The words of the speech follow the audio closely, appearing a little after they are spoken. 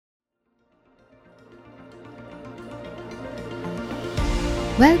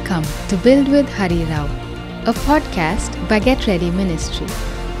Welcome to Build with Hari Rao, a podcast by Get Ready Ministry.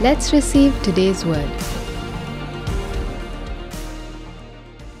 Let's receive today's word.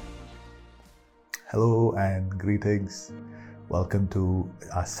 Hello and greetings. Welcome to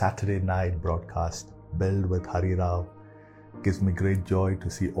our Saturday night broadcast, Build with Hari Rao. Gives me great joy to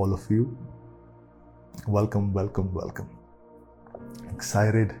see all of you. Welcome.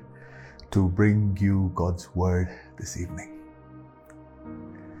 Excited to bring you God's word this evening.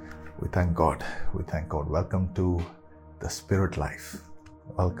 We thank God. Welcome to the Spirit Life.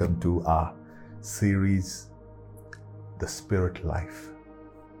 Welcome to our series, The Spirit Life.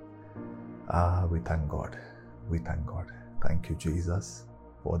 We thank God. Thank you, Jesus,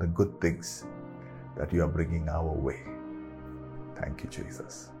 for the good things that you are bringing our way. Thank you,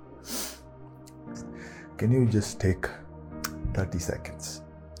 Jesus. Can you just take 30 seconds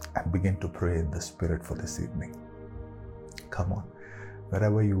and begin to pray in the Spirit for this evening? Come on.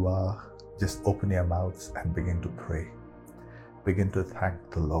 Wherever you are, just open your mouths and begin to pray. Begin to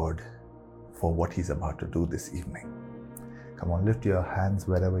thank the Lord for what He's about to do this evening. Come on, lift your hands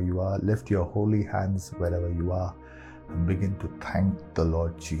wherever you are. Lift your holy hands wherever you are and begin to thank the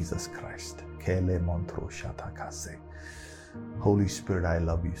Lord Jesus Christ. Holy Spirit, I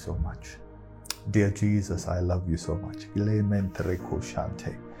love you so much. Dear Jesus, I love you so much.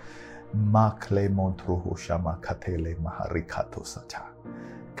 Makle montroho shama katele maharikato sata.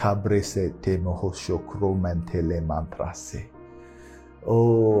 Cabrese te mohosho kromantele mantrase.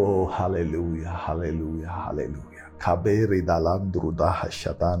 Oh, hallelujah. Kaberi dalandru daha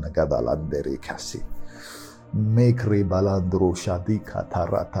shatana gadalandere kasi. Mekre balandro shadika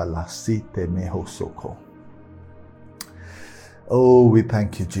tarata lasite mehosoko. Oh, we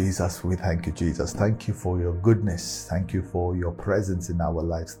thank you, Jesus. Thank you for your goodness. Thank you for your presence in our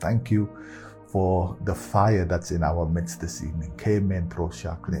lives. Thank you for the fire that's in our midst this evening.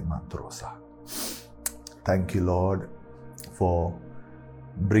 Thank you, Lord, for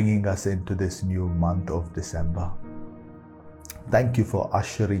bringing us into this new month of December. Thank you for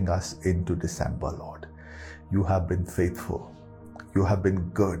ushering us into December, Lord. You have been faithful. You have been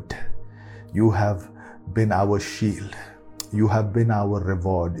good. You have been our shield. You have been our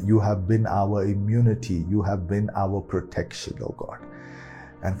reward. You have been our immunity. You have been our protection, oh God.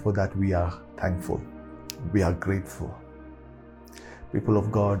 And for that we are thankful. We are grateful. People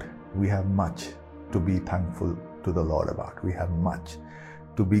of God, we have much to be thankful to the Lord about. We have much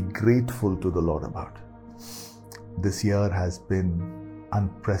to be grateful to the Lord about. This year has been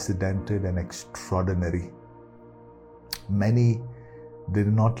unprecedented and extraordinary. Many did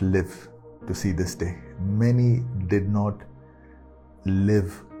not live to see this day. Many did not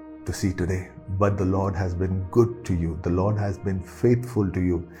live to see today, but the Lord has been good to you. The Lord has been faithful to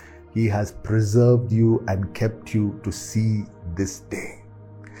you. He has preserved you and kept you to see this day.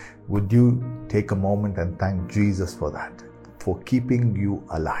 Would you take a moment and thank Jesus for that, for keeping you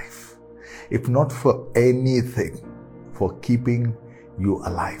alive? If not for anything, for keeping you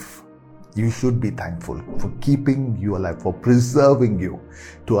alive. You should be thankful for keeping you alive, for preserving you,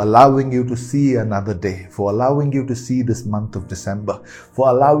 to allowing you to see another day, for allowing you to see this month of December, for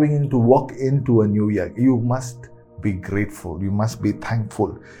allowing you to walk into a new year. You must be grateful. You must be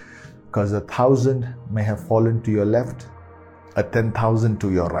thankful, because 1,000 may have fallen to your left, 10,000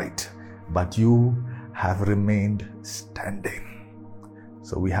 to your right, but you have remained standing.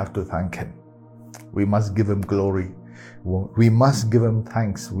 So we have to thank Him. We must give Him glory. We must give Him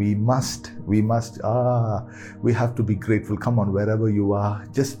thanks. We have to be grateful. Come on, wherever you are,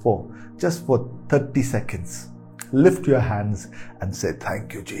 just for 30 seconds, lift your hands and say,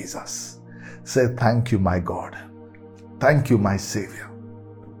 thank you, Jesus. Say, thank you, my God. Thank you, my Savior.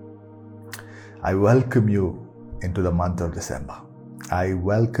 I welcome you into the month of December. I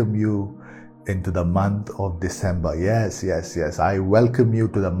welcome you into the month of December. Yes. I welcome you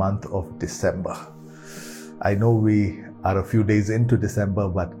to the month of December. I know we are a few days into December,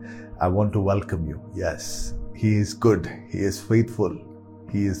 but I want to welcome you. Yes, He is good. He is faithful.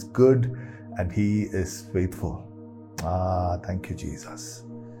 He is good and He is faithful. Thank you, Jesus.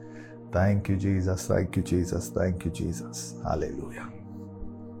 Thank you, Jesus. Hallelujah.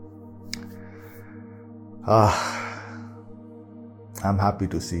 I'm happy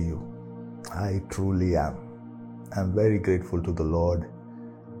to see you. I truly am. I'm very grateful to the Lord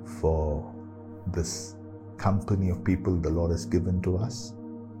for this company of people the Lord has given to us.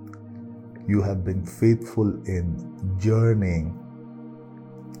 You have been faithful in journeying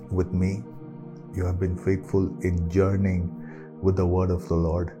with me. You have been faithful in journeying with the word of the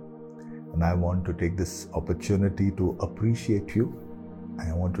Lord. And I want to take this opportunity to appreciate you.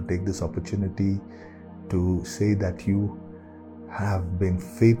 I want to take this opportunity to say that you have been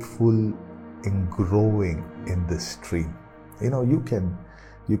faithful in growing in this stream.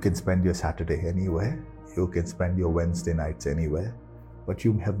 You can spend your Saturday anywhere, you can spend your Wednesday nights anywhere, but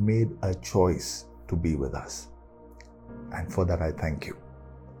you have made a choice to be with us. And for that I thank you,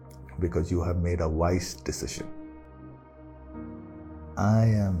 because you have made a wise decision. I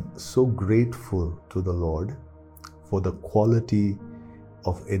am so grateful to the Lord for the quality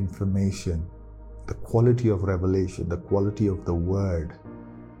of information, the quality of revelation, the quality of the word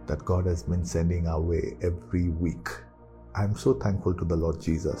that God has been sending our way every week. I'm so thankful to the Lord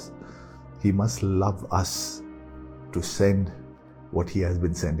Jesus. He must love us to send what He has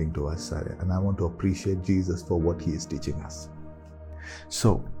been sending to us. And I want to appreciate Jesus for what He is teaching us.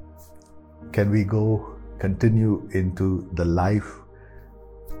 So, can we continue into the life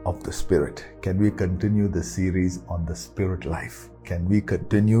of the Spirit? Can we continue the series on the Spirit life? Can we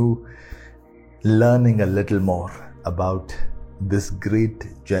continue learning a little more about this great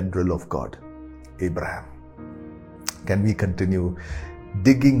general of God, Abraham? Can we continue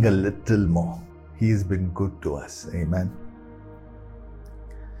digging a little more? He has been good to us. Amen.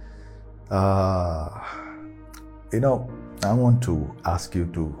 I want to ask you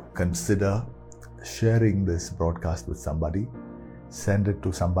to consider sharing this broadcast with somebody. Send it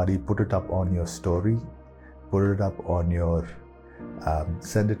to somebody, put it up on your story, put it up on your,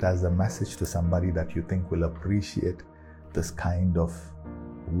 send it as a message to somebody that you think will appreciate this kind of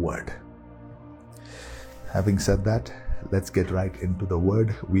word. Having said that, let's get right into the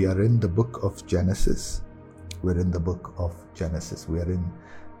word. We are in the book of Genesis. We're in the book of Genesis. We are in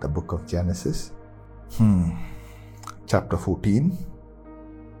the book of Genesis. Chapter 14.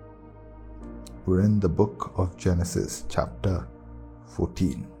 We're in the book of Genesis, chapter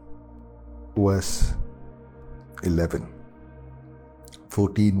 14, verse 11.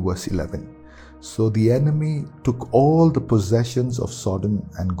 14 verse 11. So the enemy took all the possessions of Sodom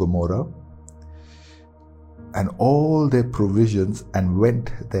and Gomorrah and all their provisions and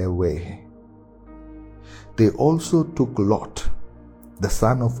went their way. They also took Lot, the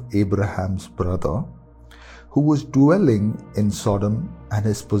son of Abraham's brother, who was dwelling in Sodom, and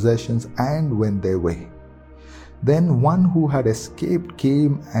his possessions, and went their way. Then one who had escaped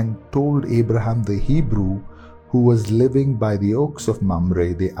came and told Abraham the Hebrew, who was living by the oaks of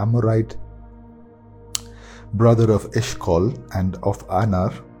Mamre, the Amorite brother of Eshcol and of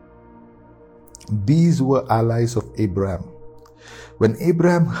Aner. These were allies of Abraham. When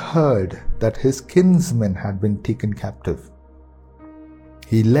Abraham heard that his kinsmen had been taken captive,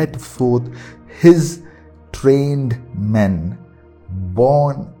 he led forth his trained men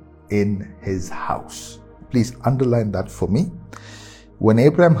born in his house. Please underline that for me. When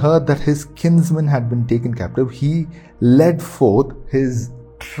Abraham heard that his kinsmen had been taken captive, he led forth his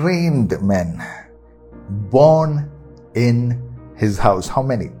trained men born in his house. How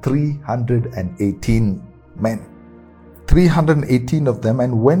many? 318 men. 318 of them,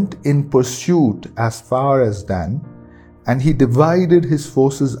 and went in pursuit as far as Dan, and he divided his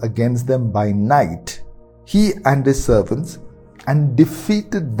forces against them by night, he and his servants, and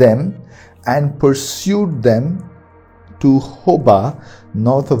defeated them and pursued them to Hobah,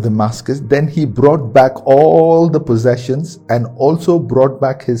 north of Damascus. Then he brought back all the possessions, and also brought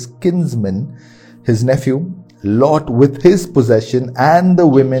back his kinsman, his nephew Lot, with his possession, and the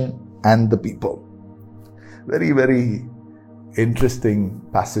women and the people. Very, very interesting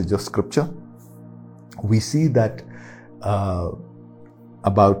passage of scripture. We see that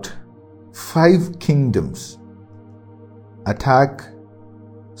about 5 kingdoms attack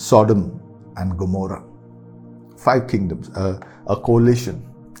Sodom and Gomorrah. 5 kingdoms, a coalition.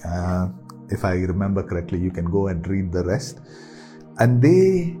 If I remember correctly, you can go and read the rest. And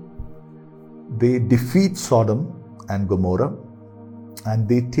they defeat Sodom and Gomorrah, and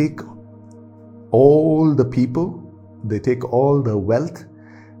they take all the people, they take all the wealth,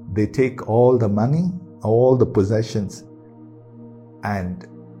 they take all the money, all the possessions, and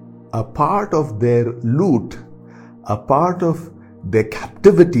a part of their loot, a part of their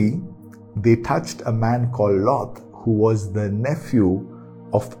captivity, they touched a man called Lot, who was the nephew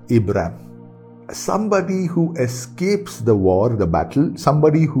of Abraham. Somebody who escapes the war, the battle,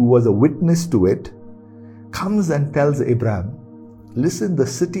 somebody who was a witness to it, comes and tells Abraham, listen, the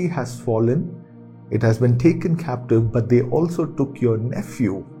city has fallen, it has been taken captive, but they also took your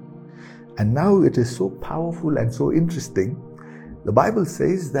nephew. And now it is so powerful and so interesting. The Bible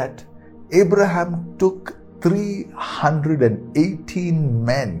says that Abraham took 318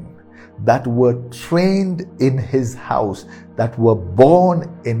 men that were trained in his house, that were born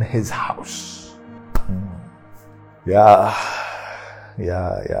in his house. Yeah.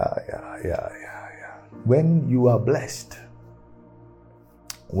 When you are blessed,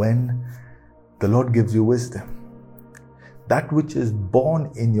 when the Lord gives you wisdom, that which is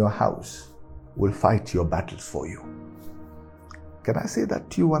born in your house will fight your battles for you. Can I say that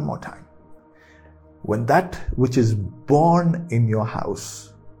to you one more time? When that which is born in your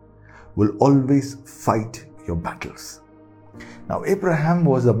house will always fight your battles. Now, Abraham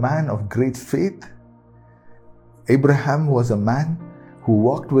was a man of great faith. Abraham was a man who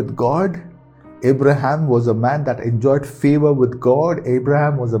walked with God. Abraham was a man that enjoyed favor with God.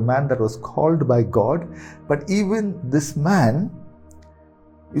 Abraham was a man that was called by God. But even this man,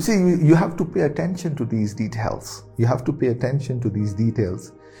 you see, you have to pay attention to these details. You have to pay attention to these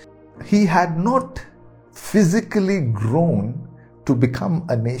details. He had not physically grown to become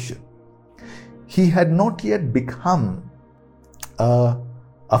a nation. He had not yet become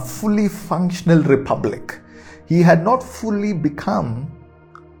a fully functional republic. He had not fully become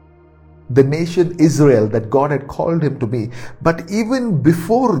the nation Israel that God had called him to be. But even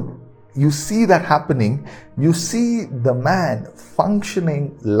before you see that happening, you see the man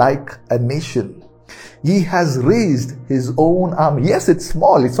functioning like a nation. He has raised his own army. Yes, it's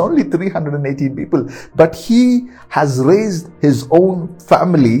small. It's only 318 people. But he has raised his own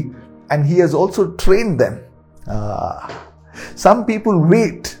family and he has also trained them. Some people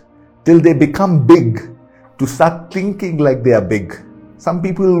wait till they become big to start thinking like they are big. Some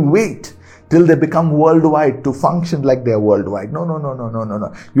people wait till they become worldwide to function like they are worldwide. No.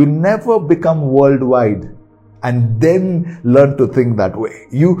 You never become worldwide and then learn to think that way.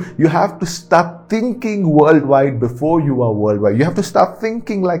 You have to start thinking worldwide before you are worldwide. You have to start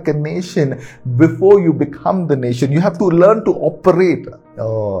thinking like a nation before you become the nation. You have to learn to operate.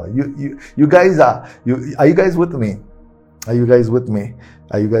 You guys are you guys with me? Are you guys with me?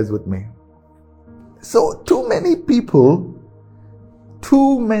 Are you guys with me? So too many people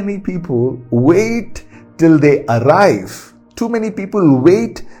wait till they arrive. Too many people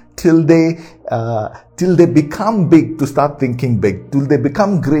wait till they become big to start thinking big. Till they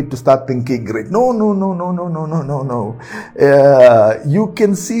become great to start thinking great. No. You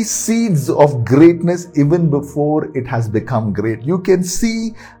can see seeds of greatness even before it has become great. You can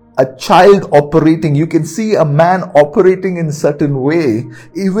see a child operating. You can see a man operating in a certain way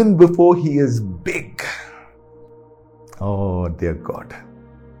even before he is big. Oh, dear God.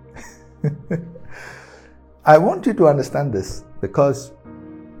 I want you to understand this because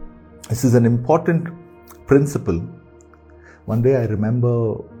this is an important principle. One day I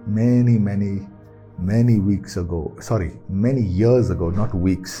remember many years ago, not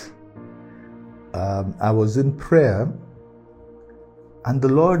weeks. I was in prayer and the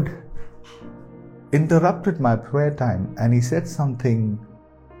Lord interrupted my prayer time and He said something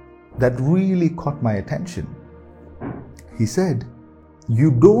that really caught my attention. He said,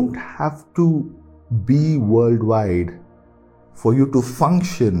 you don't have to be worldwide for you to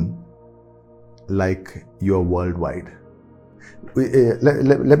function like you're worldwide.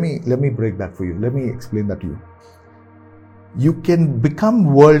 Let me break that for you. Let me explain that to you. You can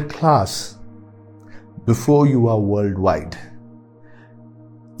become world class before you are worldwide.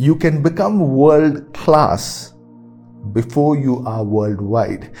 You can become world class before you are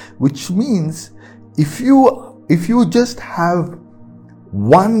worldwide, which means if you just have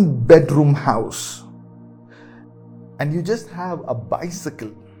one bedroom house and you just have a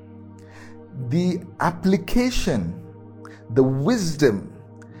bicycle, the application, the wisdom,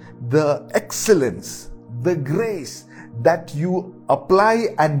 the excellence, the grace that you apply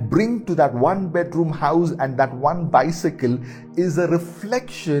and bring to that one bedroom house and that one bicycle is a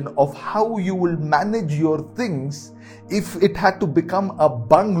reflection of how you will manage your things if it had to become a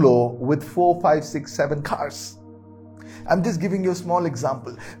bungalow with 4, 5, 6, 7 cars. I'm just giving you a small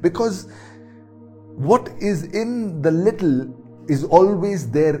example because what is in the little is always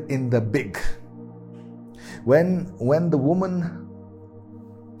there in the big. When the woman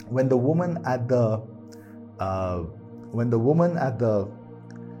at the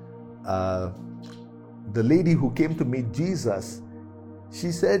lady who came to meet Jesus,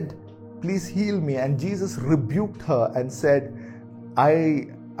 she said, please heal me, and Jesus rebuked her and said, I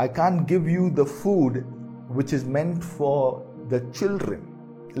can't give you the food which is meant for the children.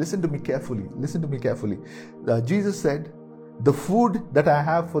 Listen to me carefully. Jesus said, the food that I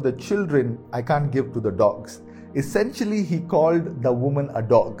have for the children, I can't give to the dogs. Essentially, He called the woman a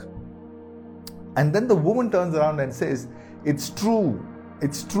dog. And then the woman turns around and says, it's true.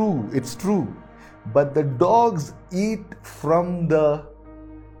 But the dogs eat from the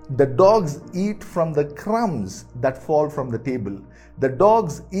crumbs that fall from the table. The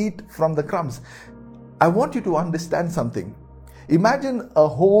dogs eat from the crumbs. I want you to understand something. Imagine a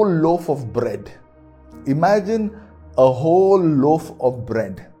whole loaf of bread. Imagine a whole loaf of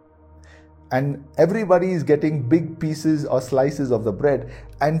bread, and everybody is getting big pieces or slices of the bread,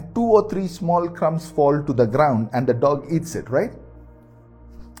 and 2 or 3 small crumbs fall to the ground and the dog eats it, right?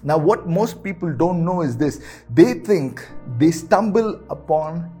 Now, what most people don't know is this. They think they stumble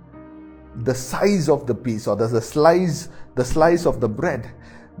upon the size of the piece or the slice of the bread.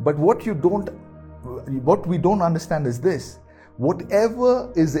 But what we don't understand is this.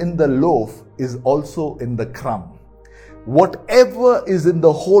 Whatever is in the loaf is also in the crumb. Whatever is in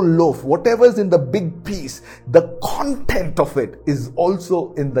the whole loaf, whatever is in the big piece, the content of it is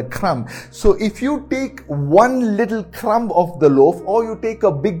also in the crumb. So if you take one little crumb of the loaf, or you take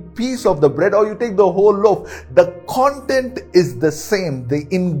a big piece of the bread, or you take the whole loaf, the content is the same. The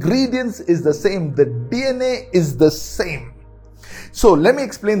ingredients is the same. The DNA is the same. So let me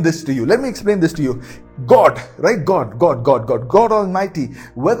explain this to you. God, right? God Almighty.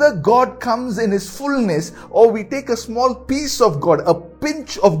 Whether God comes in His fullness, or we take a small piece of God, a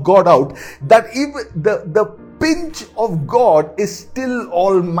pinch of God out, that even the pinch of God is still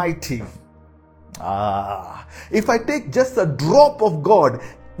Almighty. If I take just a drop of God,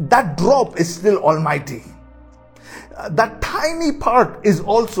 that drop is still Almighty. That tiny part is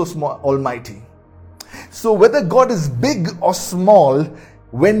also small, Almighty. So whether God is big or small,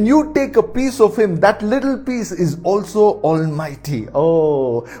 when you take a piece of Him, that little piece is also Almighty.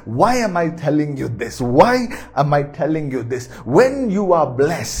 Oh, why am I telling you this? When you are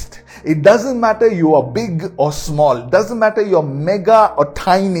blessed, it doesn't matter you are big or small. It doesn't matter you're mega or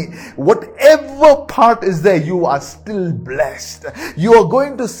tiny. Whatever part is there, you are still blessed. You are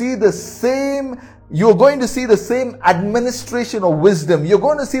going to see the same administration of wisdom. You're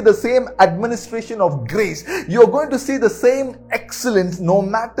going to see the same administration of grace. You're going to see the same excellence, no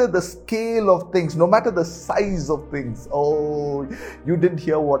matter the scale of things, no matter the size of things. Oh, you didn't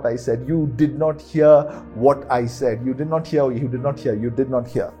hear what I said. You did not hear what I said. You did not hear.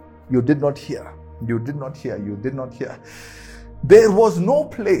 There was no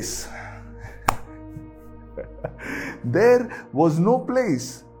place. There was no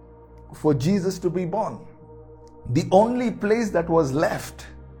place for Jesus to be born. The only place that was left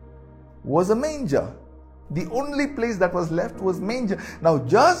was a manger. The only place that was left was manger. Now,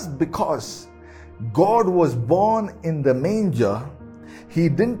 just because God was born in the manger, He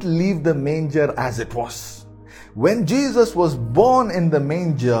didn't leave the manger as it was. When Jesus was born in the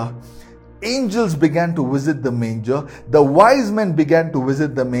manger, angels began to visit the manger. The wise men began to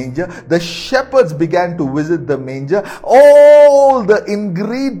visit the manger. The shepherds began to visit the manger. All the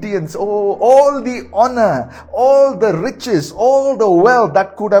ingredients, all the honor, all the riches, all the wealth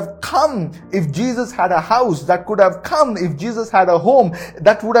that could have come if Jesus had a house, that could have come if Jesus had a home,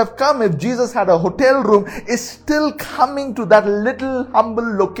 that would have come if Jesus had a hotel room, is still coming to that little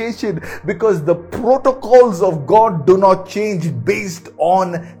humble location, because the protocols of God do not change based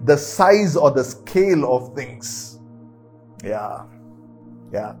on the size or the scale of things. Yeah.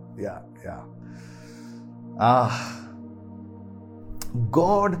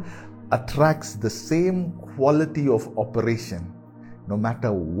 God attracts the same quality of operation no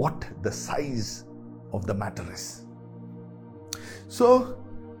matter what the size of the matter is. So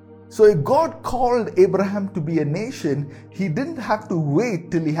if God called Abraham to be a nation, He didn't have to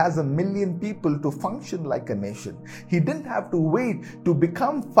wait till he has 1 million people to function like a nation. He didn't have to wait to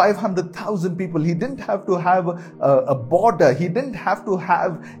become 500,000 people. He didn't have to have a border. He didn't have to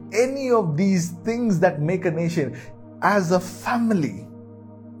have any of these things that make a nation. As a family,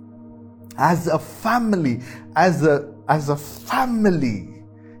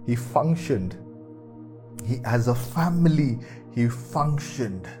 He functioned. He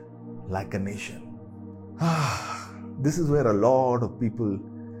functioned like a nation. This is where a lot of people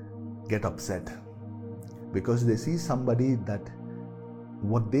get upset, because they see somebody that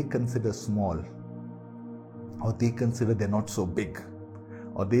what they consider small, or they consider they're not so big,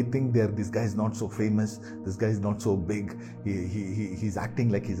 or they think this guy is not so famous, this guy is not so big, he's acting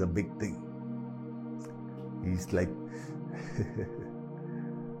like he's a big thing. He's like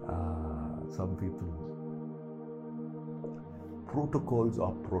some people. Protocols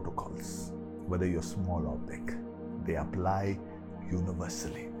are protocols, whether you're small or big. They apply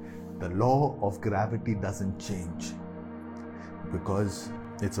universally. The law of gravity doesn't change because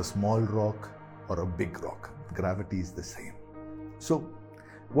it's a small rock or a big rock. Gravity is the same. So,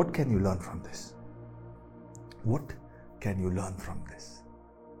 what can you learn from this? What can you learn from this?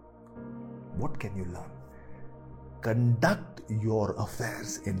 What can you learn? Conduct your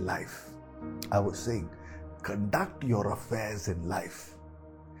affairs in life. I was saying, conduct your affairs in life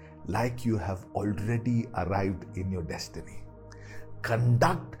like you have already arrived in your destiny.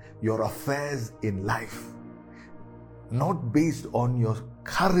 Conduct your affairs in life not based on your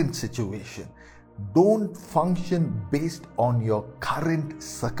current situation. Don't function based on your current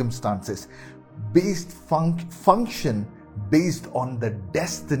circumstances. Function based on the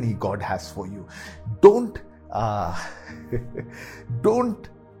destiny God has for you. Don't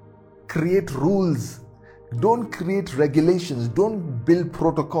create rules. Don't create regulations. Don't build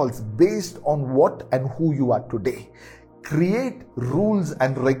protocols based on what and who you are today. Create rules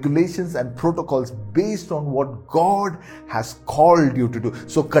and regulations and protocols based on what God has called you to do.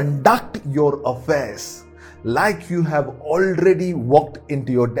 So conduct your affairs like you have already walked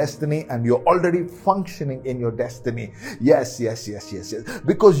into your destiny and you're already functioning in your destiny. Yes.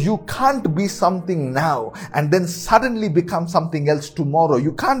 Because you can't be something now and then suddenly become something else tomorrow.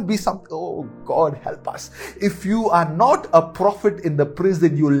 You can't be something, oh God help us. If you are not a prophet in the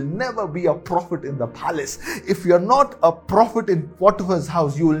prison, you will never be a prophet in the palace. If you're not a prophet in Potiphar's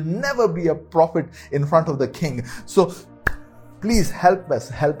house, you will never be a prophet in front of the king. So please help me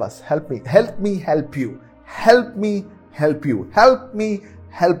help you. Help me help you. Help me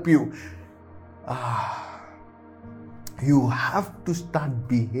help you. You have to start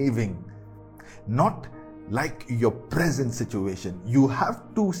behaving not like your present situation. You have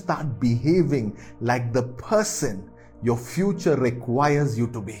to start behaving like the person your future requires you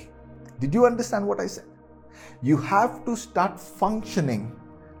to be. Did you understand what I said? You have to start functioning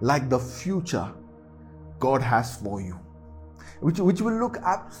like the future God has for you, which will look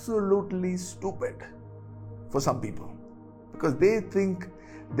absolutely stupid for some people, because they think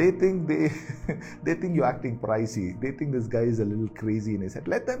you're acting pricey. They think this guy is a little crazy in his head.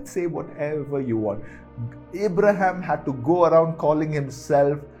 Let them say whatever you want. Abraham had to go around calling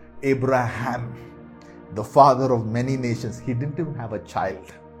himself Abraham, the father of many nations. He didn't even have a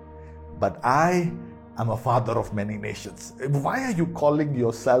child. But I am a father of many nations. Why are you calling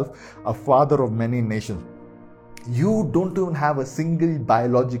yourself a father of many nations? You don't even have a single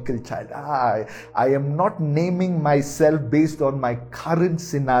biological child. I am not naming myself based on my current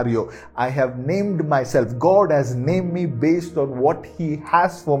scenario. I have named myself. God has named me based on what He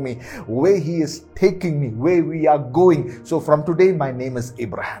has for me, where He is taking me, where we are going. So from today, my name is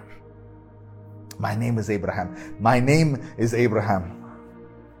Abraham. My name is Abraham. My name is Abraham.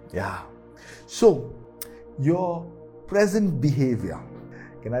 Yeah. So, your present behavior.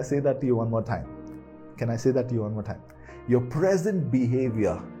 Can I say that to you one more time? Your present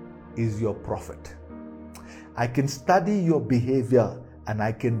behavior is your prophet. I can study your behavior and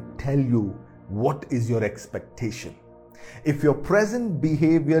I can tell you what is your expectation. If your present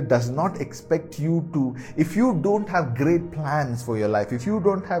behavior does not expect you to, if you don't have great plans for your life, if you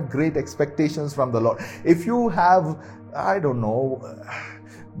don't have great expectations from the Lord, if you have, I don't know,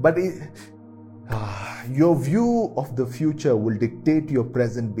 but your view of the future will dictate your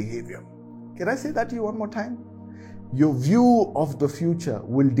present behavior. Can I say that to you one more time? Your view of the future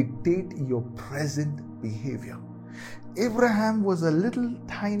will dictate your present behavior. Abraham was a little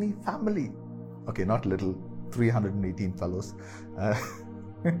tiny family. Okay, not little, 318 fellows.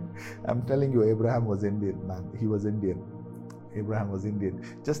 I'm telling you, Abraham was Indian, man. He was Indian. Abraham was Indian.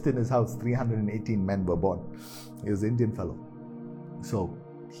 Just in his house, 318 men were born. He was an Indian fellow. So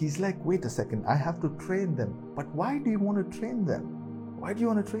he's like, wait a second, I have to train them. But why do you want to train them? Why do you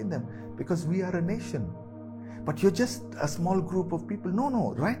want to train them? Because we are a nation. But you're just a small group of people.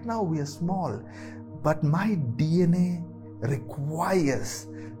 No, right now we are small. But my DNA requires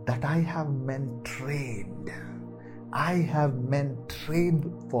that I have men trained. I have men trained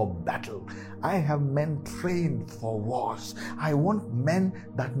for battle. I have men trained for wars. I want men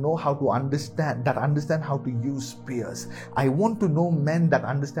that know how to understand how to use spears. I want to know men that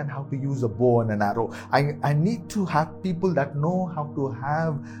understand how to use a bow and an arrow. I need to have people that know how to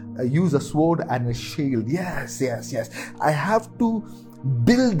use a sword and a shield. Yes. I have to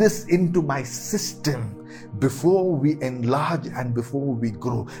build this into my system before we enlarge and before we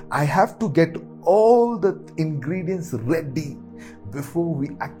grow. I have to get all the ingredients ready before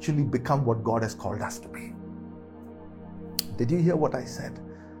we actually become what God has called us to be. Did you hear what I said?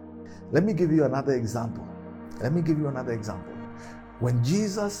 Let me give you another example. When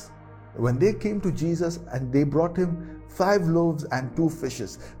they came to Jesus and they brought him 5 loaves and 2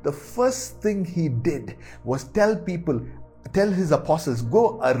 fishes, the first thing he did was tell his apostles,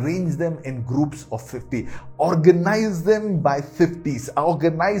 go arrange them in groups of 50. Organize them by 50s.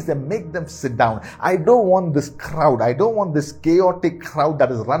 Organize them, make them sit down. I don't want this crowd. I don't want this chaotic crowd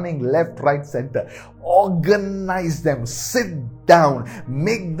that is running left, right, center. Organize them, sit down,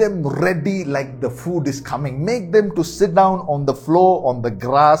 make them ready like the food is coming. Make them to sit down on the floor, on the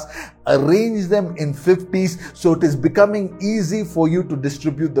grass. Arrange them in 50s so it is becoming easy for you to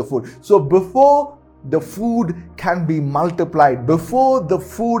distribute the food. So before the food can be multiplied, before the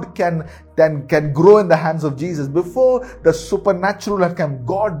food can grow in the hands of Jesus, before the supernatural can,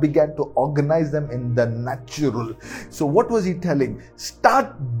 God began to organize them in the natural. So what was he telling?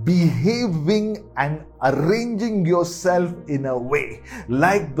 Start behaving and arranging yourself in a way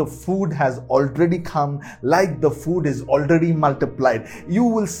like the food has already come, like the food is already multiplied. You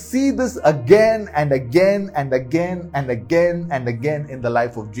will see this again and again and again and again and again in the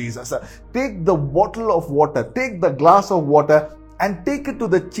life of Jesus. Take the bottle of water, take the glass of water, and take it to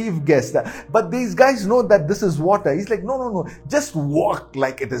the chief guest. But these guys know that this is water. He's like, no. Just walk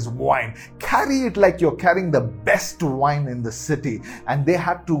like it is wine. Carry it like you're carrying the best wine in the city. And they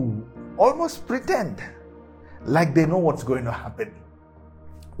had to almost pretend like they know what's going to happen.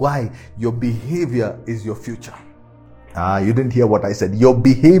 Why? Your behavior is your future. You didn't hear what I said. Your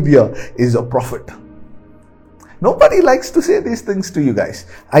behavior is a prophet. Nobody likes to say these things to you guys.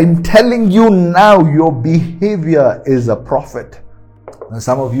 I'm telling you now, your behavior is a prophet. And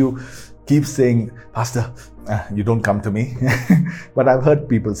some of you keep saying, Pastor, you don't come to me. But I've heard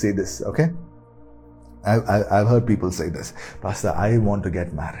people say this, okay? I've heard people say this. Pastor, I want to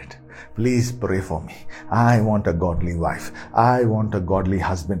get married. Please pray for me. I want a godly wife. I want a godly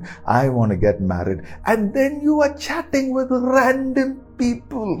husband. I want to get married. And then you are chatting with random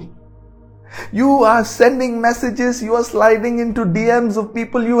people. You are sending messages, you are sliding into DMs of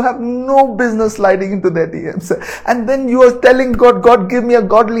people you have no business sliding into their DMs. And then you are telling God, God, give me a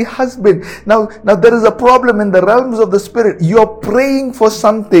godly husband. Now there is a problem in the realms of the spirit. You are praying for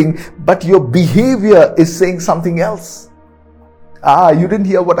something, but your behavior is saying something else. You didn't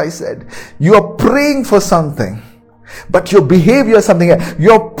hear what I said. You are praying for something, but your behavior is something else.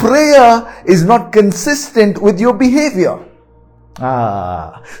 Your prayer is not consistent with your behavior.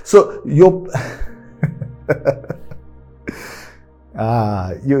 So you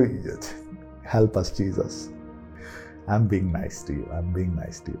help us, Jesus. I'm being nice to you.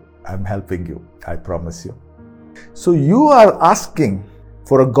 I'm helping you. I promise you. So you are asking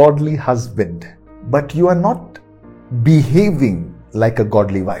for a godly husband, but you are not behaving like a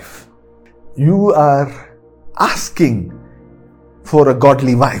godly wife. You are asking for a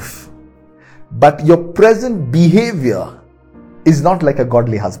godly wife, but your present behavior is not like a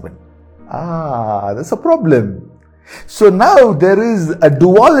godly husband. That's a problem. So now there is a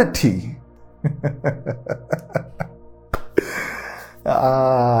duality.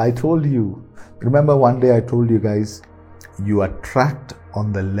 I told you. Remember one day I told you guys, you attract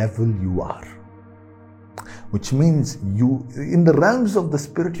on the level you are. Which means you, in the realms of the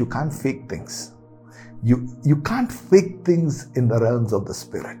spirit, you can't fake things. You can't fake things in the realms of the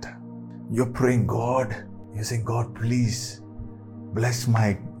spirit. You're praying, God, you're saying, God, please, bless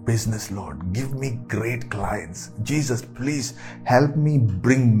my business, Lord. Give me great clients. Jesus, please help me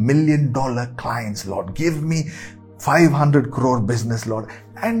bring $1 million clients, Lord. Give me 500 crore business, Lord.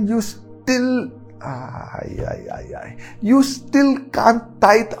 And you still, you still can't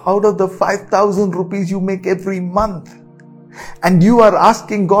tithe out of the 5,000 rupees you make every month. And you are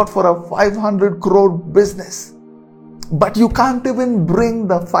asking God for a 500 crore business. But you can't even bring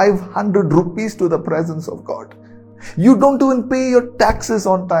the 500 rupees to the presence of God. You don't even pay your taxes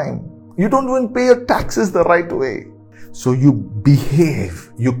on time. You don't even pay your taxes the right way. So you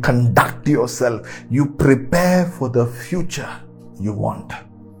behave, you conduct yourself, you prepare for the future you want.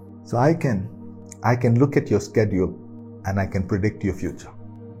 So I can look at your schedule and I can predict your future.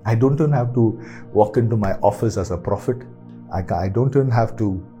 I don't even have to walk into my office as a prophet. I don't even have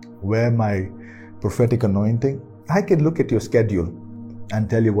to wear my prophetic anointing. I can look at your schedule and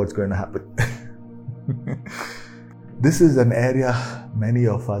tell you what's going to happen. This is an area many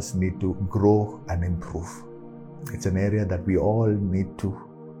of us need to grow and improve. It's an area that we all need to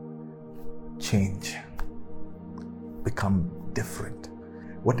change, become different.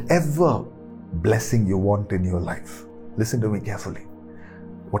 Whatever blessing you want in your life, listen to me carefully.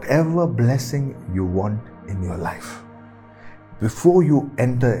 Whatever blessing you want in your life, before you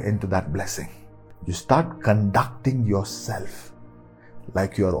enter into that blessing, you start conducting yourself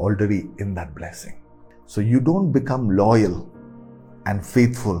like you are already in that blessing. So you don't become loyal and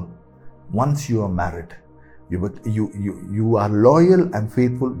faithful once you are married. You are loyal and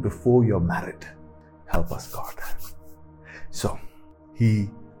faithful before you're married. Help us, God. So he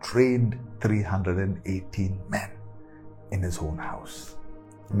trained 318 men in his own house.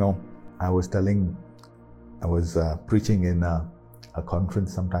 I was preaching in a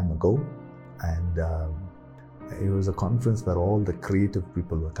conference some time ago, and it was a conference where all the creative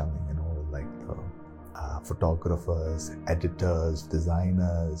people were coming, like photographers, editors,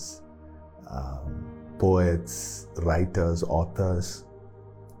 designers, poets, writers, authors.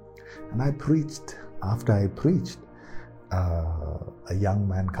 And I preached after I preached, a young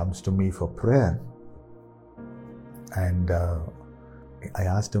man comes to me for prayer, and I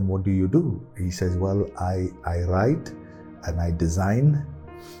asked him, what do you do? He says, well, I write and I design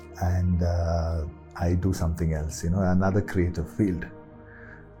and I do something else, another creative field.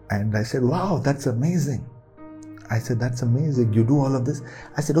 And I said, wow, that's amazing. I said, that's amazing. You do all of this?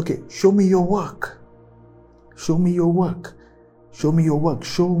 I said, okay, show me your work. Show me your work. Show me your work.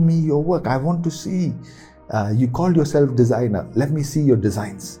 Show me your work. I want to see. You called yourself designer. Let me see your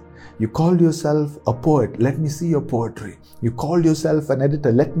designs. You called yourself a poet. Let me see your poetry. You called yourself an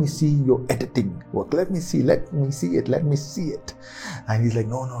editor. Let me see your editing work. Let me see it. Let me see it. And he's like,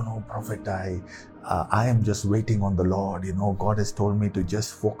 no, prophet, I am just waiting on the Lord. God has told me to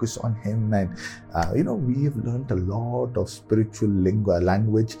just focus on Him. And, we have learned a lot of spiritual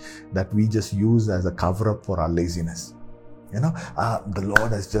language that we just use as a cover-up for our laziness. The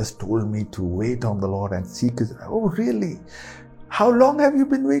Lord has just told me to wait on the Lord and seek His. Oh, really? How long have you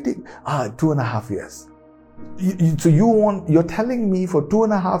been waiting? 2.5 years. So you're telling me for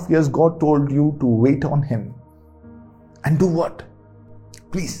 2.5 years God told you to wait on Him and do what?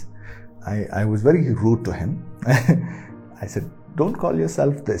 Please. I was very rude to him. I said, don't call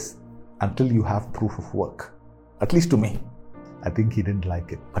yourself this until you have proof of work. At least to me. I think he didn't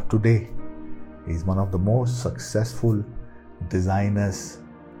like it. But today, he's one of the most successful designers,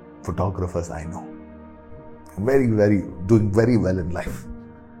 photographers I know. Doing very well in life.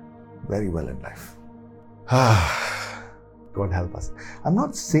 Very well in life. God help us. I'm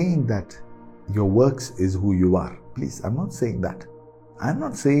not saying that your works is who you are. Please, I'm not saying that. I'm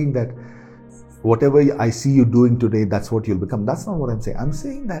not saying that whatever I see you doing today, that's what you'll become. That's not what I'm saying. I'm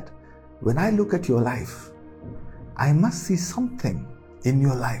saying that when I look at your life, I must see something in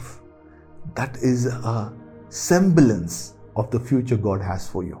your life that is a semblance of the future God has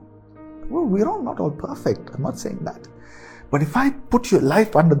for you. Well, we're all not all perfect. I'm not saying that. But if I put your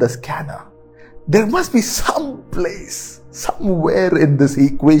life under the scanner, there must be some place, somewhere in this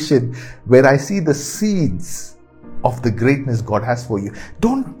equation where I see the seeds of the greatness God has for you.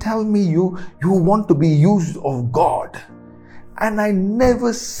 Don't tell me you want to be used of God and I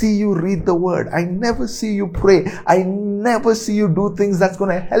never see you read the word. I never see you pray. I never see you do things that's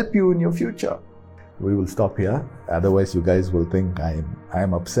going to help you in your future. We will stop here. Otherwise, you guys will think I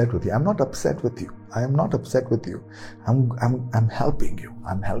am upset with you. I'm not upset with you. I am not upset with you. I'm helping you.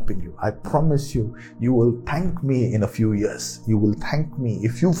 I'm helping you. I promise you, you will thank me in a few years. You will thank me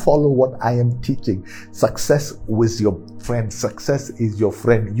if you follow what I am teaching. Success was your friend. Success is your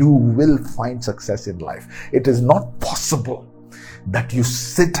friend. You will find success in life. It is not possible that you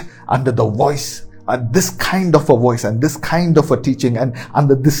sit under the voice, this kind of a voice and this kind of a teaching and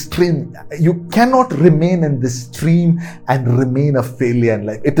under this stream. You cannot remain in this stream and remain a failure in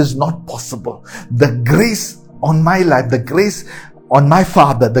life. It is not possible. The grace on my life, the grace on my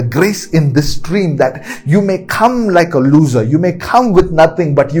father, the grace in this stream, that you may come like a loser, you may come with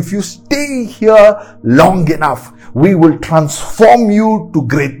nothing, but if you stay here long enough, we will transform you to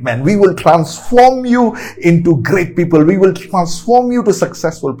great men. We will transform you into great people. We will transform you to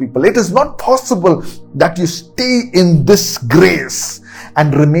successful people. It is not possible that you stay in this grace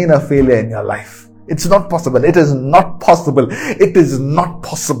and remain a failure in your life. It's not possible. It is not possible. It is not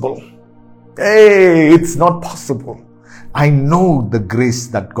possible. Hey, it's not possible. I know the grace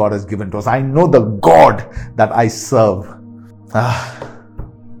that God has given to us. I know the God that I serve.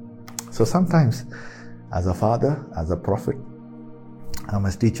 So sometimes, as a father, as a prophet, I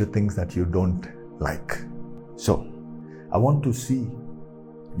must teach you things that you don't like. So, I want to see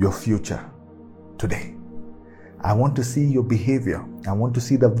your future today. I want to see your behavior. I want to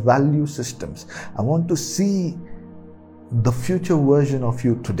see the value systems. I want to see the future version of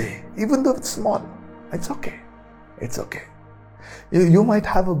you today. Even though it's small, it's okay. It's okay. You might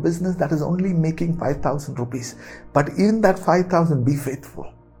have a business that is only making 5,000 rupees, but in that 5,000, be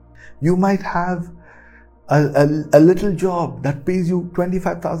faithful. You might have a little job that pays you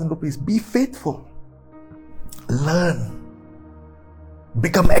 25,000 rupees. Be faithful. Learn.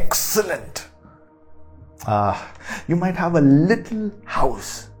 Become excellent. You might have a little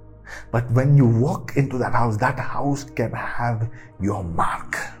house, but when you walk into that house can have your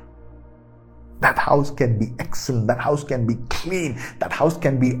mark. That house can be excellent. That house can be clean. That house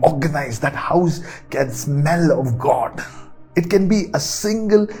can be organized. That house can smell of God. It can be a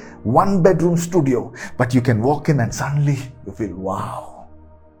single 1-bedroom studio, but you can walk in and suddenly you feel, wow,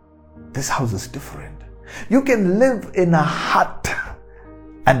 this house is different. You can live in a hut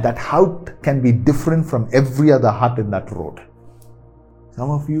and that hut can be different from every other hut in that road.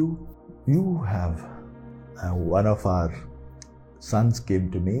 Some of you have, one of our sons came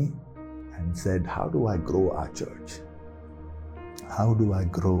to me and said, how do I grow our church? How do I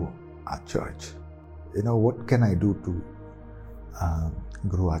grow our church? What can I do to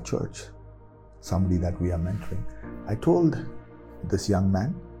grow our church? Somebody that we are mentoring. I told this young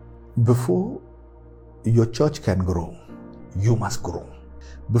man, before your church can grow, you must grow.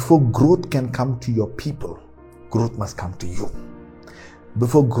 Before growth can come to your people, growth must come to you.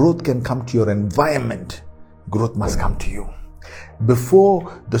 Before growth can come to your environment, growth must come to you.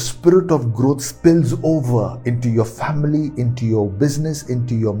 Before the spirit of growth spills over into your family, into your business,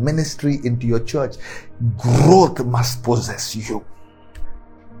 into your ministry, into your church, growth must possess you.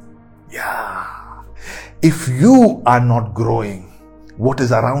 Yeah. If you are not growing, what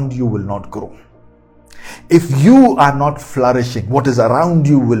is around you will not grow. If you are not flourishing, what is around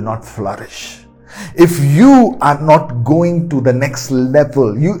you will not flourish. If you are not going to the next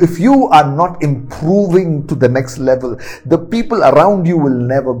level, if you are not improving to the next level, the people around you will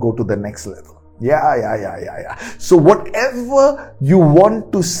never go to the next level. Yeah. So whatever you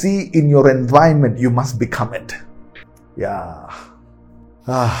want to see in your environment, you must become it. Yeah.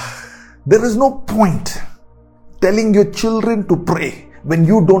 There is no point telling your children to pray when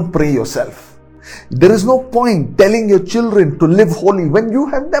you don't pray yourself. There is no point telling your children to live holy when you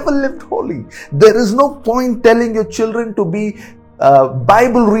have never lived holy. There is no point telling your children to be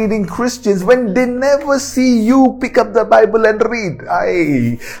Bible reading Christians when they never see you pick up the Bible and read.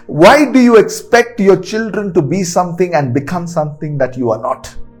 Why do you expect your children to be something and become something that you are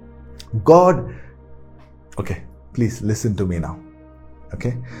not? Okay, please listen to me now.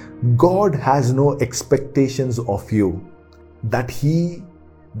 Okay, God has no expectations of you that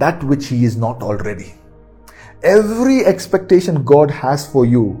which He is not already. Every expectation God has for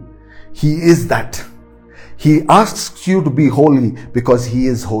you, He is that. He asks you to be holy because He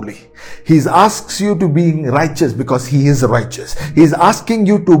is holy. He asks you to be righteous because He is righteous. He is asking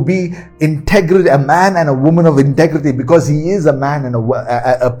you to be integrity, a man and a woman of integrity because He is a man and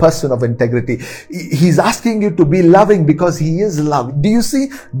a person of integrity. He's asking you to be loving because He is love. Do you see?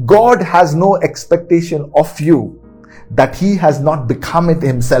 God has no expectation of you that He has not become it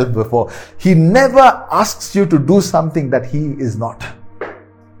Himself before. He never asks you to do something that He is not.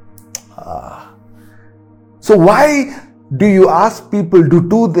 So why do you ask people to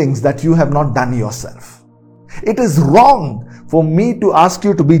do things that you have not done yourself? It is wrong for me to ask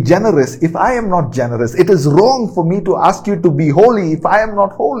you to be generous if I am not generous. It is wrong for me to ask you to be holy if I am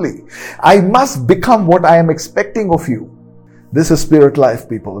not holy. I must become what I am expecting of you. This is spirit life,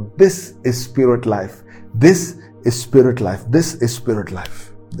 people. This is spirit life. This is spirit life. This is spirit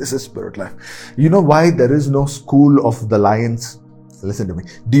life. This is spirit life. You know why there is no school of the lions? Listen to me.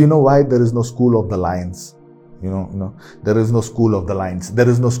 Do you know why there is no school of the lions? There is no school of the lions. There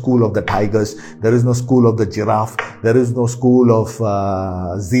is no school of the tigers. There is no school of the giraffe. There is no school of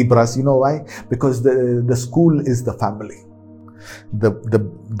zebras. You know why? Because the school is the family.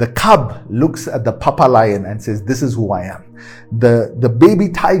 The cub looks at the papa lion and says, this is who I am. The baby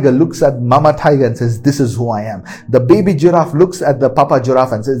tiger looks at mama tiger and says, this is who I am. The baby giraffe looks at the papa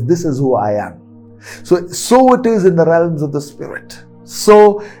giraffe and says, this is who I am. So it is in the realms of the spirit.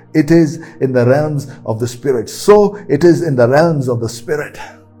 So it is in the realms of the spirit. So it is in the realms of the spirit.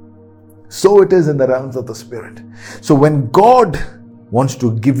 So it is in the realms of the spirit. So when God wants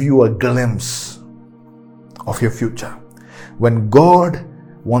to give you a glimpse of your future, when God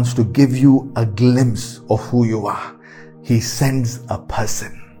wants to give you a glimpse of who you are, He sends a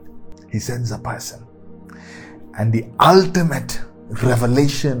person. He sends a person. And the ultimate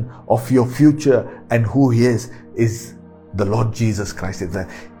revelation of your future and who He is the Lord Jesus Christ.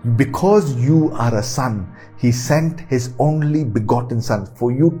 Because you are a son, He sent His only begotten Son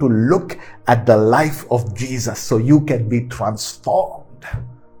for you to look at the life of Jesus so you can be transformed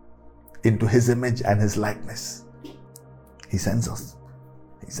into His image and His likeness. He sends us.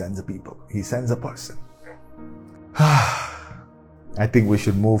 He sends a people. He sends a person. I think we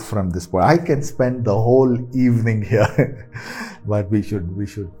should move from this point. I can spend the whole evening here, but we should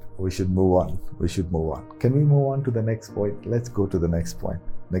move on. We should move on. Can we move on to the next point? Let's go to the next point.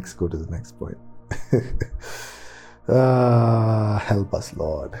 Let's go to the next point. Help us,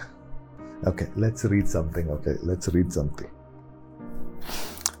 Lord. Okay, let's read something.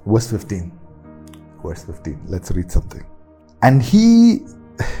 Verse 15. Let's read something. And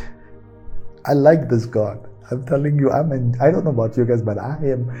I like this God. I'm telling you, I don't know about you guys, but I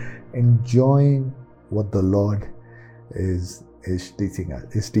am enjoying what the Lord is teaching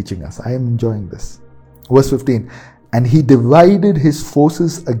us. I am enjoying this. Verse 15. And He divided His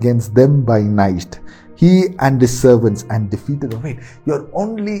forces against them by night, He and His servants, and defeated them. Wait, you're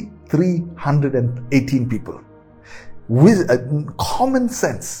only 318 people. With common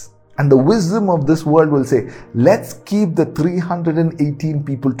sense And the wisdom of this world will say, let's keep the 318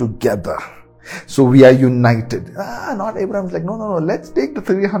 people together. So we are united. Not Abraham's like, no. Let's take the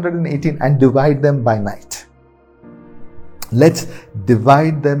 318 and divide them by night. Let's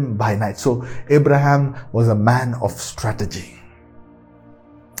divide them by night. So Abraham was a man of strategy.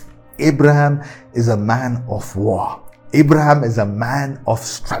 Abraham is a man of war. Abraham is a man of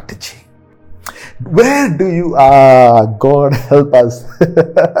strategy. Where do you, God help us.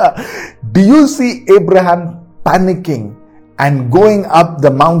 Do you see Abraham panicking and going up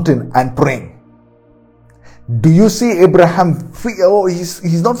the mountain and praying? Do you see Abraham,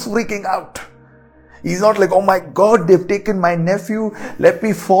 he's not freaking out. He's not like, oh my God, they've taken my nephew, let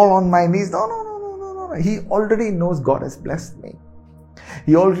me fall on my knees. No. He already knows God has blessed me.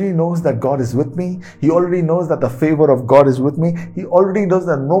 He already knows that God is with me. He already knows that the favor of God is with me. He already knows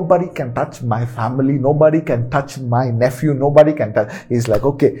that nobody can touch my family. Nobody can touch my nephew. Nobody can touch. He's like,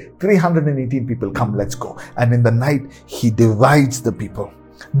 okay, 318 people, come, let's go. And in the night, he divides the people.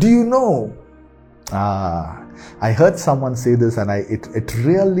 Do you know? I heard someone say this and it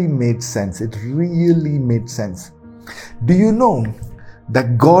really made sense. It really made sense. Do you know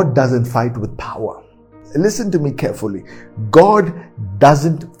that God doesn't fight with power? Listen to me carefully. God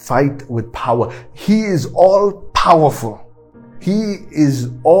doesn't fight with power. He is all powerful. He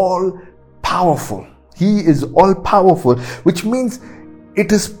is all powerful. He is all powerful, which means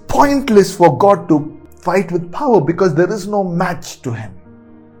it is pointless for God to fight with power because there is no match to him.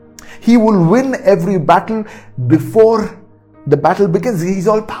 He will win every battle before the battle begins. He's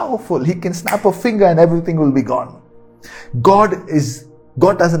all powerful. He can snap a finger and everything will be gone. God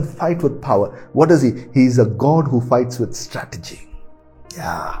doesn't fight with power. What is he? He is a God who fights with strategy.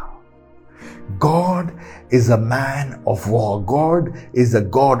 Yeah. God is a man of war. God is a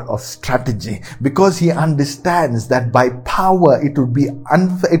God of strategy because he understands that by power it would be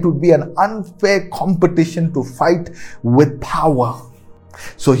unfair. It would be an unfair competition to fight with power.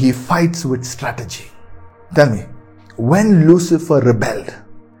 So he fights with strategy. Tell me, when Lucifer rebelled,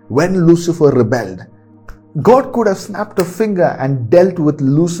 God could have snapped a finger and dealt with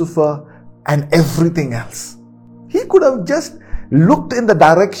Lucifer and everything else. He could have just looked in the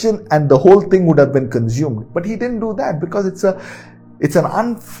direction and the whole thing would have been consumed. But he didn't do that because it's an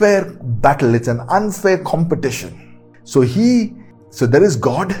unfair battle. It's an unfair competition. So there is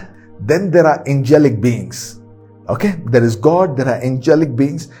God, then there are angelic beings. Okay, there is God, there are angelic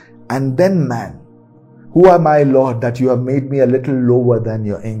beings, and then man. Who am I, Lord, that you have made me a little lower than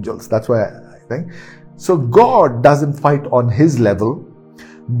your angels? That's why I think. So God doesn't fight on his level.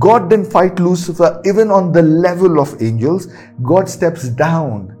 God didn't fight Lucifer even on the level of angels. God steps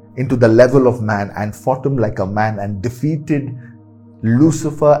down into the level of man and fought him like a man and defeated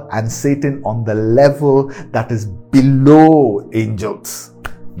Lucifer and Satan on the level that is below angels.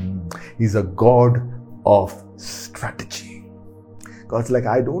 He's a God of strategy. God's like,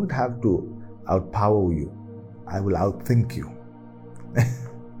 I don't have to outpower you. I will outthink you.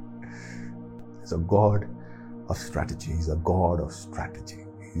 He's a God of strategy. He's a God of strategy.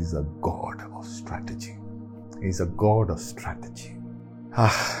 He's a God of strategy. He's a God of strategy.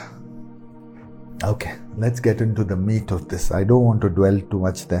 Okay, let's get into the meat of this. I don't want to dwell too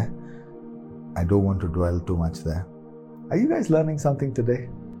much there. Are you guys learning something today?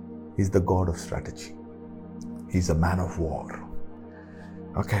 He's the God of strategy. He's a man of war.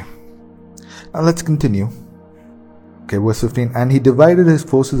 Okay. Now let's continue. Okay, verse 15. And he divided his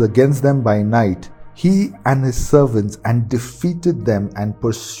forces against them by night, he and his servants, and defeated them and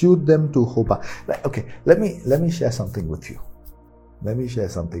pursued them to Hobah. Okay, let me share something with you.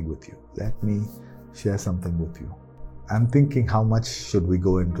 I'm thinking, how much should we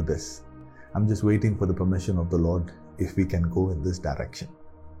go into this? I'm just waiting for the permission of the Lord if we can go in this direction.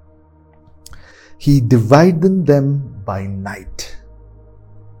 He divided them by night.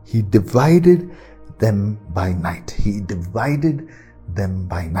 He divided them by night. He divided them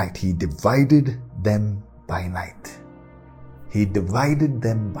by night. He divided them by night. He divided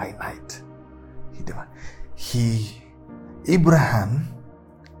them by night. Abraham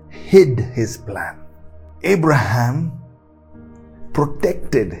hid his plan. Abraham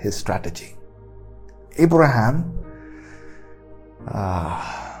protected his strategy. Abraham,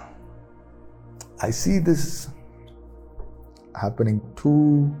 I see this happening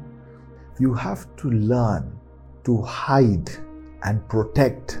too. You have to learn to hide and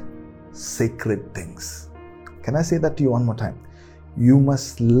protect sacred things. Can I say that to you one more time? You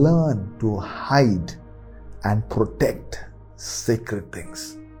must learn to hide and protect sacred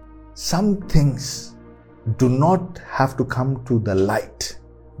things. Some things do not have to come to the light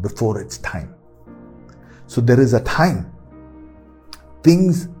before it's time. So there is a time.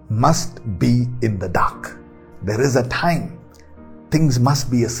 Things must be in the dark. There is a time things must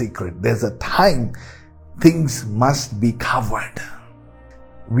be a secret. There's a time things must be covered.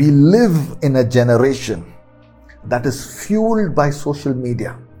 We live in a generation that is fueled by social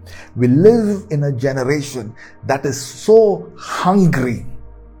media. We live in a generation that is so hungry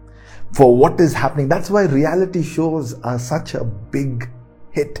for what is happening. That's why reality shows are such a big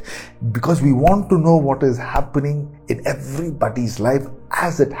hit, because we want to know what is happening in everybody's life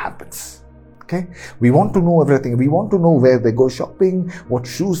as it happens. Okay? We want to know everything. We want to know where they go shopping, what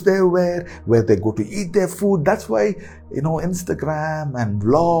shoes they wear, where they go to eat their food. That's why, Instagram and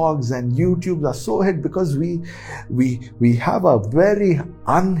vlogs and YouTube are so hit, because we have a very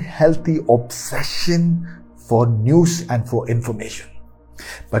unhealthy obsession for news and for information.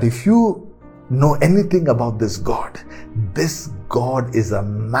 But if you know anything about this God is a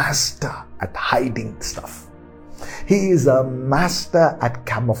master at hiding stuff. He is a master at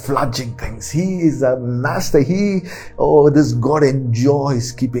camouflaging things. He is a master. This God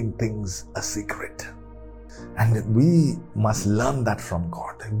enjoys keeping things a secret. And we must learn that from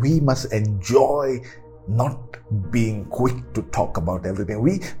God. We must enjoy not being quick to talk about everything.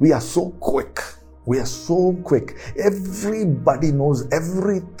 We are so quick. We are so quick. Everybody knows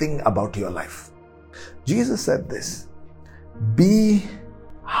everything about your life. Jesus said this: be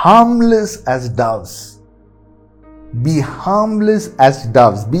harmless as doves. Be harmless as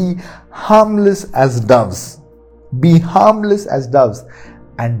doves. Be harmless as doves. Be harmless as doves,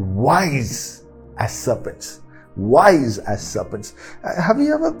 and wise as serpents. Wise as serpents. Have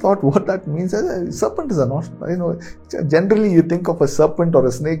you ever thought what that means? Serpent is not, generally you think of a serpent or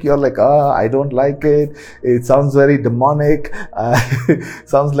a snake, you're like, I don't like it. It sounds very demonic.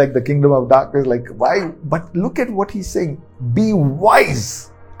 Sounds like the kingdom of darkness. Like, why? But look at what he's saying. Be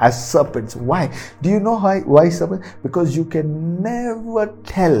wise as serpents. Why? Do you know why serpent? Because you can never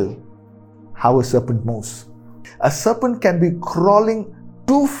tell how a serpent moves. A serpent can be crawling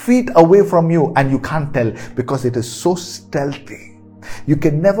 2 feet away from you and you can't tell, because it is so stealthy. You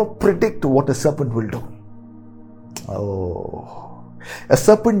can never predict what a serpent will do. A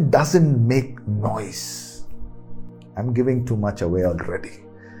serpent doesn't make noise. I'm giving too much away already.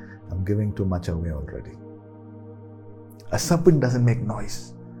 A serpent doesn't make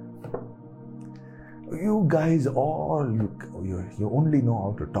noise. You guys you only know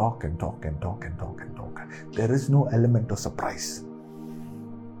how to talk and talk. There is no element of surprise.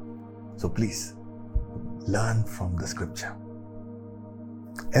 So please, learn from the scripture.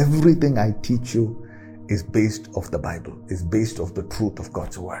 Everything I teach you is based off the Bible, is based off the truth of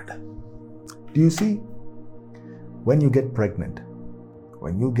God's word. Do you see? When you get pregnant,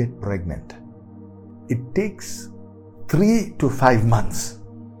 it takes 3 to 5 months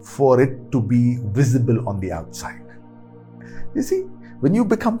for it to be visible on the outside. You see, when you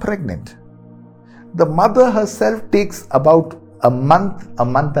become pregnant, the mother herself takes about a month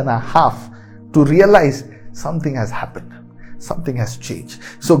and a half to realize something has happened. Something has changed.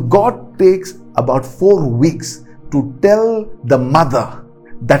 So God takes about 4 weeks to tell the mother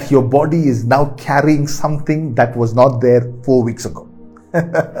that your body is now carrying something that was not there 4 weeks ago.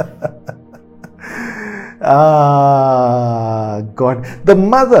 God.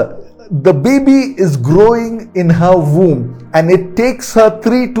 The baby is growing in her womb, and it takes her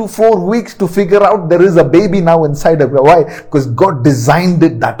 3 to 4 weeks to figure out there is a baby now inside of her. Why? Because God designed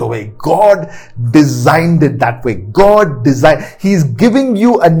it that way. He's giving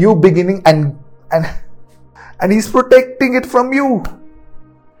you a new beginning, and He's protecting it from you.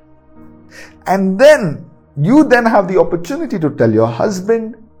 And then you have the opportunity to tell your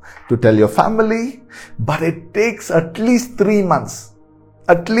husband, to tell your family, but it takes at least 3 months.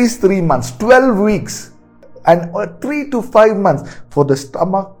 12 weeks, and 3 to 5 months for the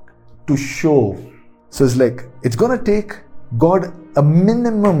stomach to show. So it's going to take God a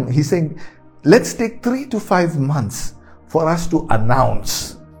minimum. He's saying, let's take 3 to 5 months for us to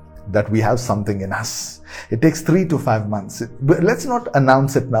announce that we have something in us. It takes 3 to 5 months. But let's not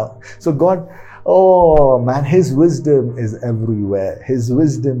announce it now. So God, His wisdom is everywhere. His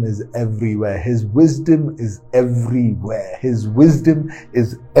wisdom is everywhere. His wisdom is everywhere. His wisdom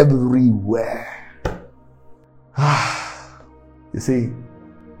is everywhere. You see,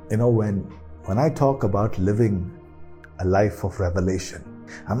 when I talk about living a life of revelation,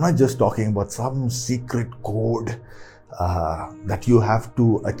 I'm not just talking about some secret code that you have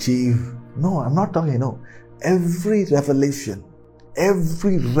to achieve. No, I'm not talking, every revelation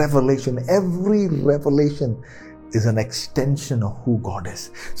is an extension of who God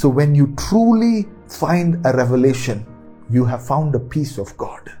is. So when you truly find a revelation, you have found a piece of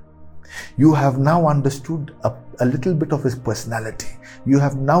God. You have now understood a little bit of his personality. You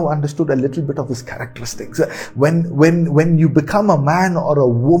have now understood a little bit of his characteristics. When you become a man or a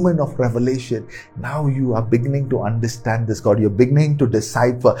woman of revelation, now you are beginning to understand this God. You're beginning to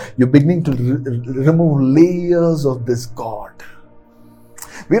decipher. You're beginning to remove layers of this God.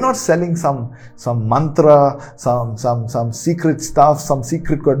 We're not selling some mantra, some secret stuff, some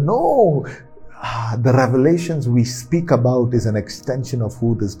secret God. No. The revelations we speak about is an extension of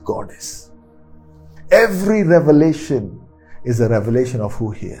who this God is. Every revelation is a revelation of who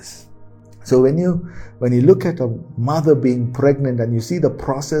he is. So when you look at a mother being pregnant and you see the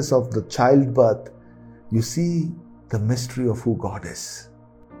process of the childbirth, you see the mystery of who God is.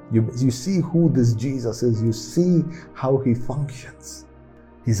 You see who this Jesus is. You see how he functions.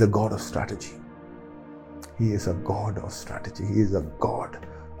 He's a God of strategy. He is a God of strategy. He is a God.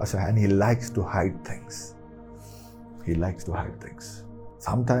 And he likes to hide things. He likes to hide things.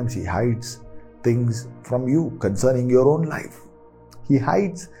 Sometimes he hides things from you concerning your own life. He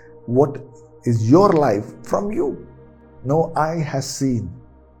hides what is your life from you. No eye has seen,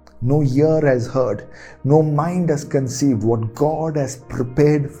 no ear has heard, no mind has conceived what God has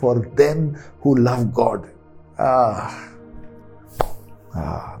prepared for them who love God.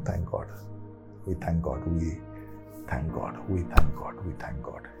 Thank God. We thank God. We thank God. We thank God. We thank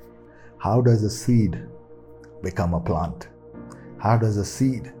God. How does a seed become a plant? How does a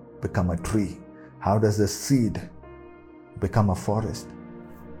seed become a tree? How does a seed become a forest?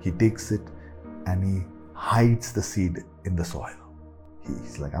 He takes it and he hides the seed in the soil.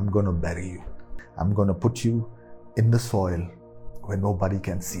 He's like, I'm going to bury you. I'm going to put you in the soil where nobody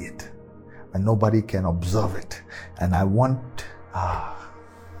can see it, where nobody can observe it. And I want...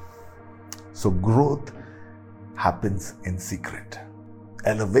 So growth happens in secret.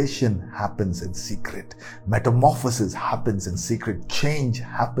 Elevation happens in secret. Metamorphosis happens in secret. Change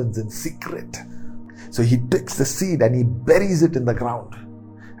happens in secret. So he takes the seed and he buries it in the ground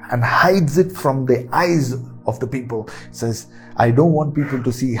and hides it from the eyes of the people. He says, I don't want people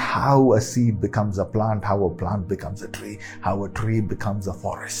to see how a seed becomes a plant, how a plant becomes a tree, how a tree becomes a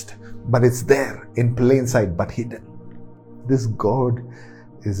forest. But it's there in plain sight, but hidden. This God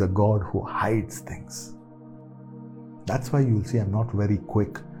is a God who hides things. That's why you'll see I'm not very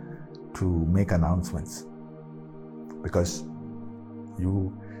quick to make announcements, because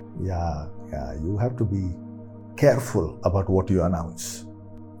you have to be careful about what you announce.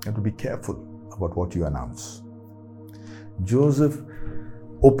 You have to be careful about what you announce. Joseph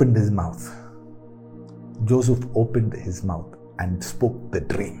opened his mouth. Joseph opened his mouth and spoke the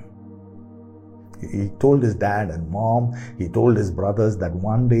dream. He told his dad and mom, he told his brothers that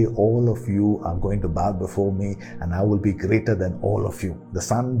one day all of you are going to bow before me and I will be greater than all of you. The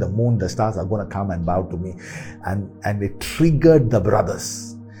sun, the moon, the stars are going to come and bow to me. And it triggered the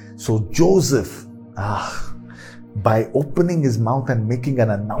brothers. So Joseph, by opening his mouth and making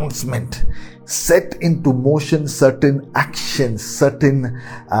an announcement, set into motion certain actions, certain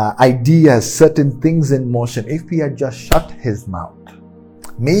ideas, certain things in motion. If he had just shut his mouth,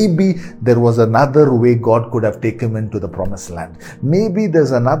 maybe there was another way God could have taken him into the promised land. Maybe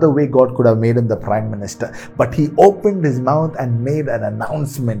there's another way God could have made him the prime minister. But he opened his mouth and made an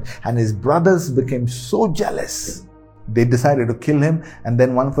announcement, and his brothers became so jealous. They decided to kill him, and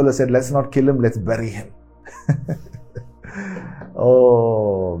then one fellow said, let's not kill him, let's bury him.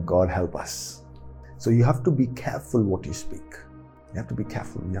 Oh, God help us. So you have to be careful what you speak. You have to be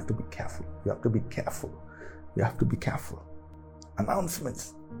careful. You have to be careful. You have to be careful. You have to be careful.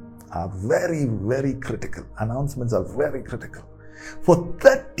 Announcements are very, very critical. Announcements are very critical. For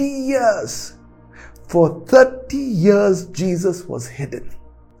 30 years, Jesus was hidden.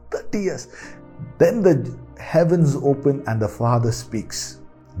 30 years. Then the heavens open and the Father speaks.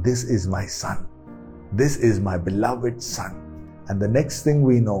 This is my Son. This is my beloved Son. And the next thing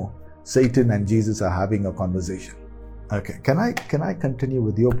we know, Satan and Jesus are having a conversation. Okay, can I continue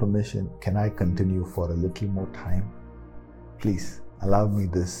with your permission? Can I continue for a little more time? Please allow me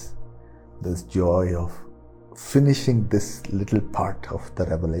this joy of finishing this little part of the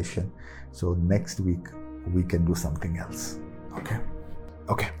revelation. So next week we can do something else. Okay.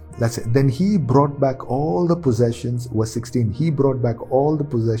 That's it. Then he brought back all the possessions. Verse 16. He brought back all the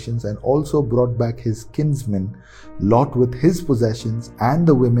possessions and also brought back his kinsman Lot with his possessions and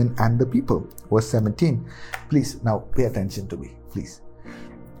the women and the people. Verse 17. Please now pay attention to me. Please.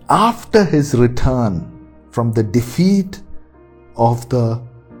 After his return from the defeat of the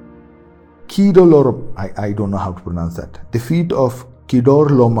Kedorlaomer, I don't know how to pronounce that. Defeat of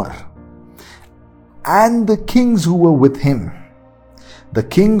Kedorlaomer and the kings who were with him. The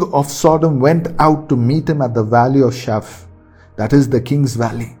king of Sodom went out to meet him at the valley of Shaph, that is the king's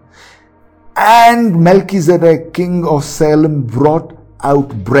valley. And Melchizedek, king of Salem, brought out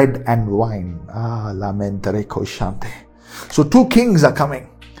bread and wine. Lamentere koshante. So 2 kings are coming.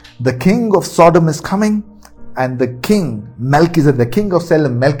 The king of Sodom is coming, and the king Melchizedek, the king of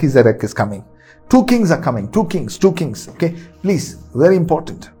Salem, Melchizedek, is coming. 2 kings are coming. 2 kings. Okay, please, very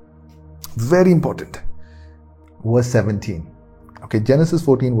important. Very important. Verse 17. Okay, Genesis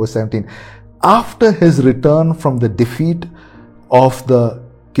 14, verse 17. After his return from the defeat of the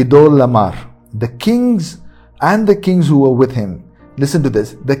Kedorlaomer, the kings who were with him, listen to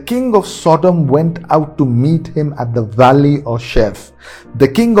this. The king of Sodom went out to meet him at the valley of Shev. The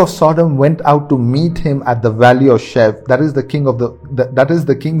king of Sodom went out to meet him at the valley of Shev. That is the king of that is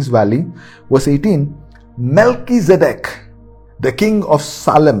the king's valley. Verse 18. Melchizedek, the king of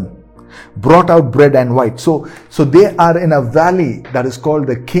Salem, brought out bread and wine. So they are in a valley that is called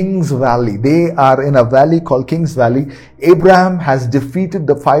the King's Valley. They are in a valley called King's Valley. Abraham has defeated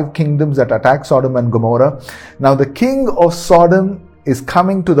the 5 kingdoms that attacked Sodom and Gomorrah. Now the king of Sodom is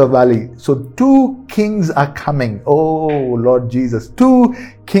coming to the valley. So 2 kings are coming. Oh Lord Jesus, 2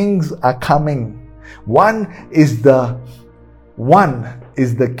 kings are coming. One is the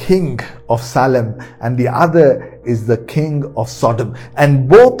king of Salem, and the other is the king of Sodom. And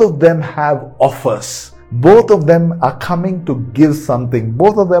both of them have offers. Both of them are coming to give something.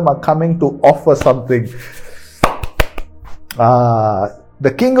 Both of them are coming to offer something.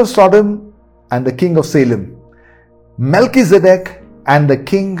 The king of Sodom and the king of Salem. Melchizedek and the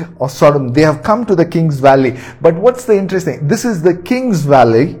king of Sodom. They have come to the King's Valley. But what's the interesting? This is the King's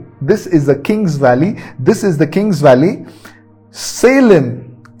Valley. This is the King's Valley. This is the King's Valley.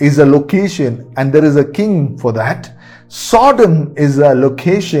 Salem is a location, and there is a king for that. Sodom is a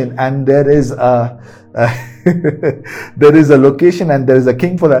location, and there is a there is a location, and there is a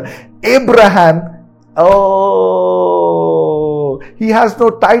king for that. Abraham, he has no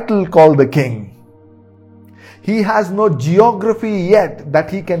title called the king. He has no geography yet that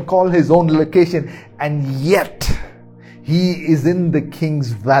he can call his own location, and yet he is in the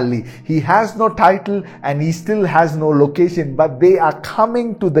King's Valley. He has no title and he still has no location, but they are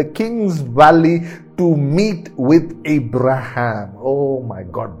coming to the King's Valley to meet with Abraham. Oh my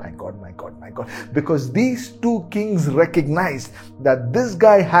God, my God, my God, my God. Because these 2 kings recognize that this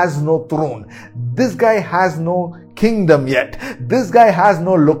guy has no throne. This guy has no kingdom yet. This guy has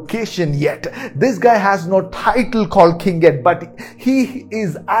no location yet. This guy has no title called king yet, but he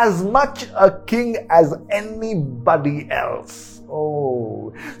is as much a king as anybody else.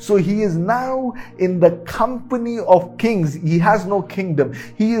 Oh, so he is now in the company of kings. He has no kingdom.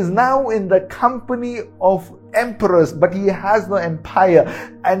 He is now in the company of emperors, but he has no empire,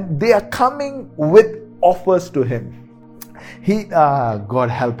 and they are coming with offers to him. God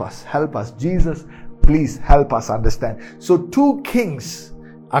help us, Jesus, please help us understand. So 2 kings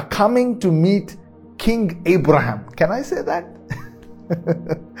are coming to meet King Abraham. Can I say that?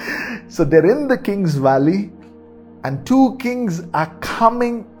 So they're in the King's Valley, and 2 kings are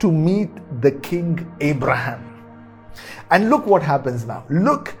coming to meet the King Abraham. And look what happens now.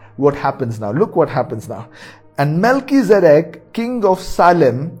 Look what happens now. And Melchizedek, king of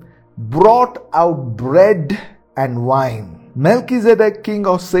Salem, brought out bread and wine. Melchizedek, king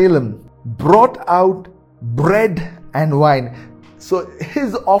of Salem, brought out bread and wine. So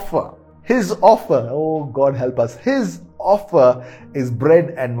his offer, oh God help us, his offer is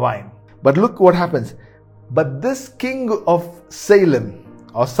bread and wine. But look what happens. But this king of Salem,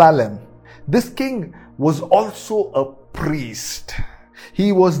 this king was also a priest.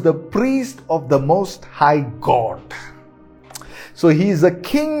 He was the priest of the Most High God. So he is a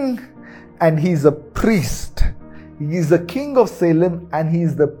king and he's a priest. He is the king of Salem and he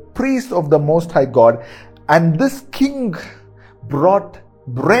is the priest of the Most High God. And this king brought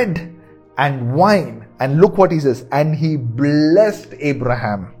bread and wine. And look what he says. And he blessed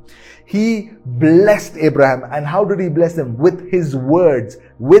Abraham. He blessed Abraham. And how did he bless him? With his words.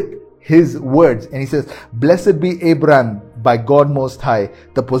 And he says, blessed be Abraham by God Most High,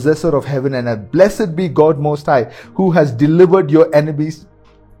 the possessor of heaven and earth. Blessed be God Most High, who has delivered your enemies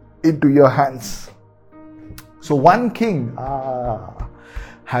into your hands. So one king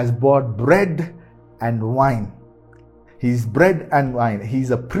has bought bread and wine. He's bread and wine.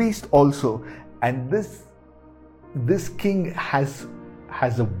 He's a priest also. And this king has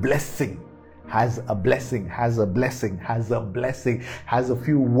a blessing. Has a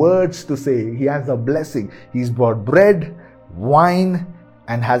few words to say. He has a blessing. He's brought bread, wine,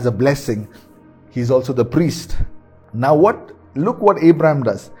 and has a blessing. He's also the priest. Now look what Abraham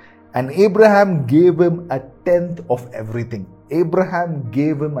does. And Abraham gave him 1/10 of everything. Abraham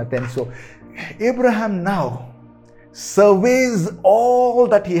gave him 1/10. So Abraham now surveys all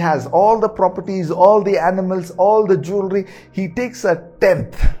that he has, all the properties, all the animals, all the jewelry. He takes a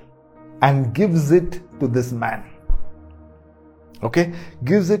tenth and gives it to this man. Okay,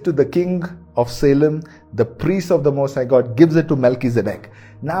 gives it to the king of Salem, the priest of the Most High God, gives it to Melchizedek.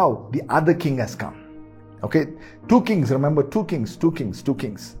 Now the other king has come. Okay, two kings, remember, two kings.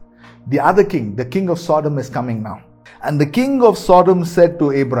 The other king, the king of Sodom, is coming now. And the king of Sodom said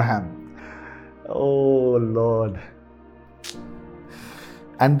to Abraham, oh Lord.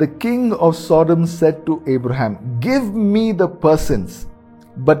 And the king of Sodom said to Abraham, give me the persons,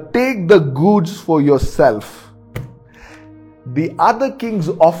 but take the goods for yourself. The other king's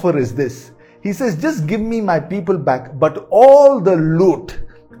offer is this. He says, just give me my people back, but all the loot,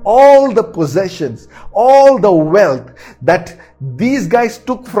 all the possessions, all the wealth that these guys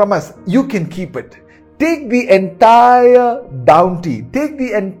took from us, you can keep it. Take the entire bounty, take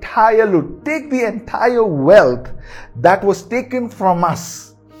the entire loot, take the entire wealth that was taken from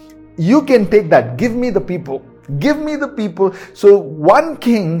us. You can take that. Give me the people. Give me the people. So one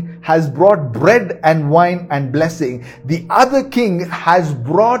king has brought bread and wine and blessing. The other king has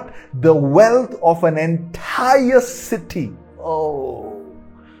brought the wealth of an entire city. Oh.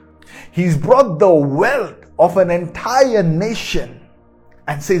 He's brought the wealth of an entire nation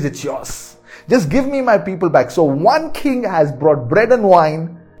and says it's yours. Just give me my people back. So one king has brought bread and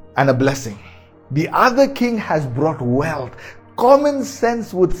wine and a blessing. The other king has brought wealth. Common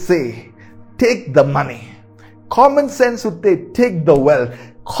sense would say, take the money. Common sense would say, take the wealth.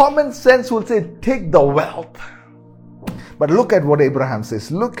 Common sense would say, take the wealth. But look at what Abraham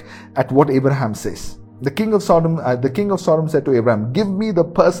says. Look at what Abraham says. The king of Sodom said to Abraham, give me the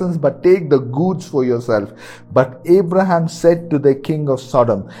persons, but take the goods for yourself. But Abraham said to the king of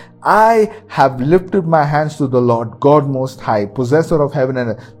Sodom, I have lifted my hands to the Lord, God Most High, possessor of heaven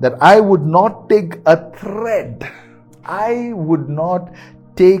and earth, that I would not take a thread. I would not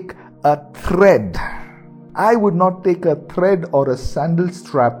take a thread. I would not take a thread or a sandal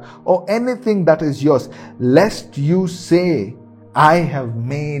strap or anything that is yours, lest you say, I have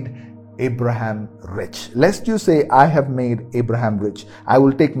made Abraham rich. Lest you say, I have made Abraham rich. I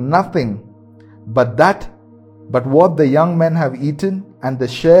will take nothing but what the young men have eaten and the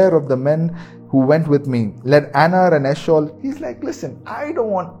share of the men who went with me. Let Aner and Eshcol. He's like, listen, I don't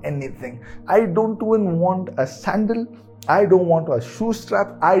want anything. I don't even want a sandal. I don't want a shoe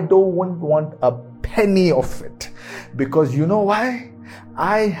strap. I don't want a penny of it. Because you know why?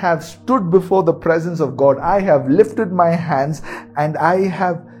 I have stood before the presence of God. I have lifted my hands and I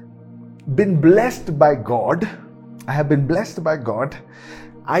have been blessed by God. I have been blessed by God.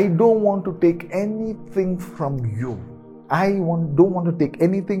 I don't want to take anything from you. Don't want to take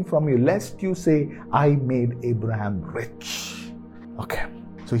anything from you, lest you say, I made Abraham rich. Okay.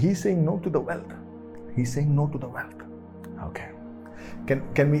 So he's saying no to the wealth. He's saying no to the wealth. Okay.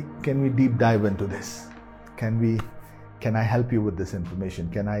 Can we deep dive into this? Can I help you with this information?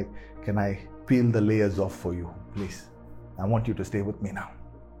 Can I peel the layers off for you? Please. I want you to stay with me now.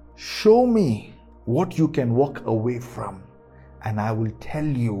 Show me what you can walk away from, and I will tell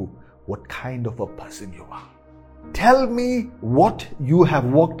you what kind of a person you are. Tell me what you have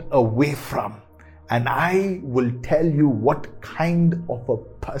walked away from, and I will tell you what kind of a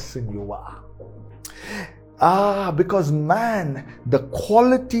person you are. Because man, the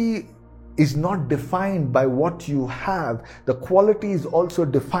quality is not defined by what you have. The quality is also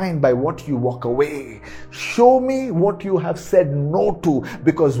defined by what you walk away. Show me what you have said no to,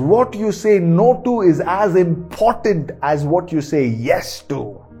 because what you say no to is as important as what you say yes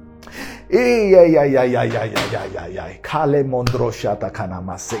to.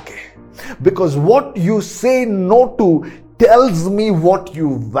 Because what you say no to tells me what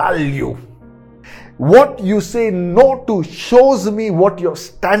you value. What you say no to shows me what your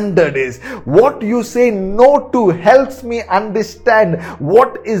standard is. What you say no to helps me understand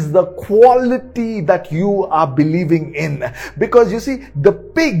what is the quality that you are believing in. Because you see, the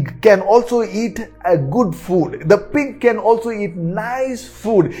pig can also eat a good food. The pig can also eat nice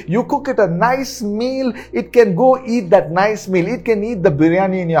food. You cook it a nice meal, it can go eat that nice meal. It can eat the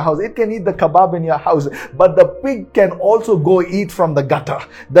biryani in your house. It can eat the kebab in your house. But the pig can also go eat from the gutter.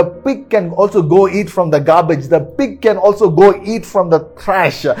 The pig can also go eat from the garbage. The pig can also go eat from the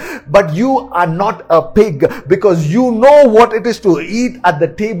trash. But you are not a pig, because you know what it is to eat at the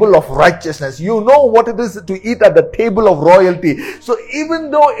table of righteousness. You know what it is to eat at the table of royalty. So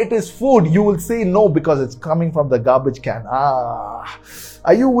even though it is food, you will say no because it's coming from the garbage can. Are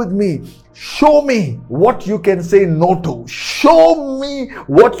you with me? Show me what you can say no to. Show me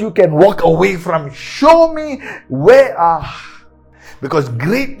what you can walk away from. Show me where Because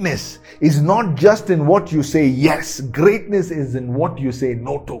greatness is not just in what you say yes. Greatness is in what you say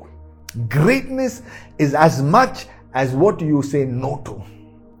no to. Greatness is as much as what you say no to.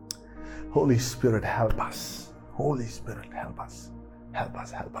 Holy Spirit, help us. Holy Spirit, help us. Help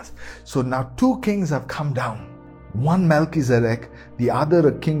us, help us. So now 2 kings have come down. One Melchizedek, the other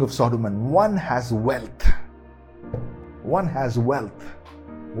a king of Sodom, and one has wealth. One has wealth.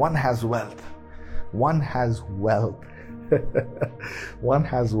 One has wealth. One has wealth. One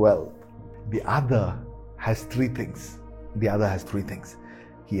has wealth. The other has 3 things. The other has 3 things.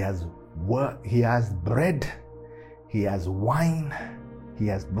 He has bread. He has wine. He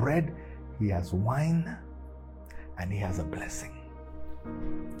has bread. He has wine. And he has a blessing.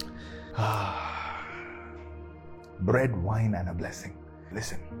 Bread, wine, and a blessing.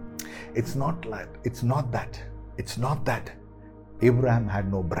 Listen, it's not that Abraham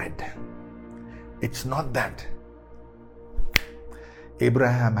had no bread. It's not that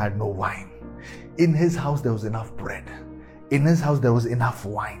Abraham had no wine. In his house there was enough bread. In his house there was enough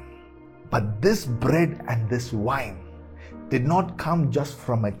wine. But this bread and this wine did not come just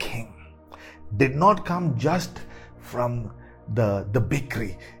from a king. Did not come just from the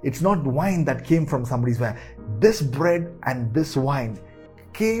bakery. It's not wine that came from somebody's wine. This bread and this wine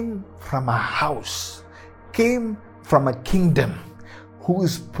came from a house, came from a kingdom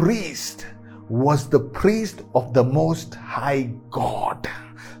whose priest was the priest of the Most High God.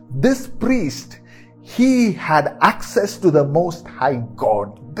 This priest, he had access to the Most High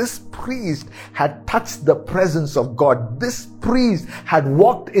God. This priest had touched the presence of God. This priest had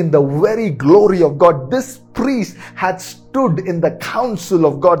walked in the very glory of God. This priest had stood in the counsel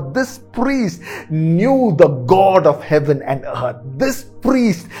of God. This priest knew the God of heaven and earth. This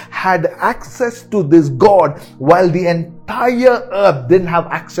priest had access to this God while the entire earth didn't have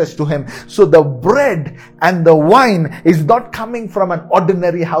access to him. So the bread and the wine is not coming from an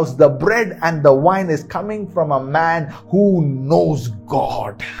ordinary house. The bread and the wine is coming from a man who knows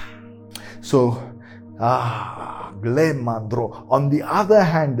God. So, on the other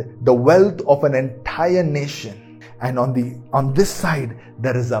hand, the wealth of an entire nation, and on this side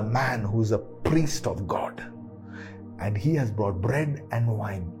there is a man who's a priest of God, and he has brought bread and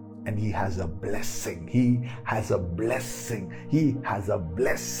wine, and he has a blessing. He has a blessing. He has a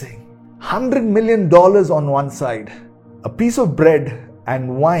blessing. $100 million on one side, a piece of bread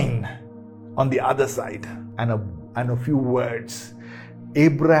and wine on the other side, and a few words.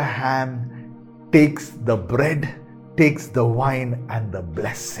 Abraham takes the bread, takes the wine, and the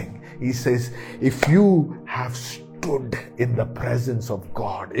blessing. He says, if you have stood in the presence of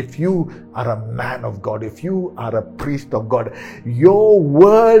God, if you are a man of God, if you are a priest of God, your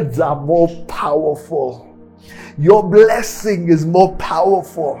words are more powerful. Your blessing is more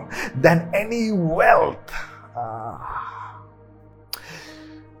powerful than any wealth.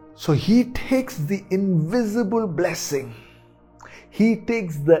 So he takes the invisible blessing. He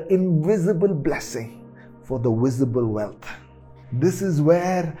takes the invisible blessing for the visible wealth. This is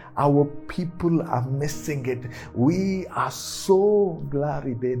where our people are missing it. We are so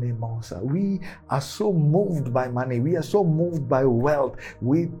we are so moved by money. We are so moved by wealth.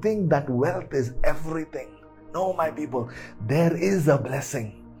 We think that wealth is everything. No, my people, there is a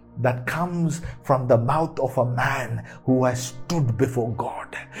blessing that comes from the mouth of a man who has stood before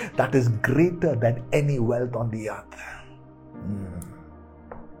God that is greater than any wealth on the earth.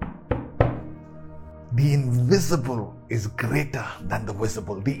 The invisible is greater than the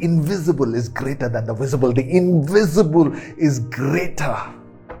visible. The invisible is greater than the visible. The invisible is greater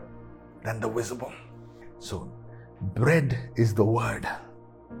than the visible. So, bread is the word.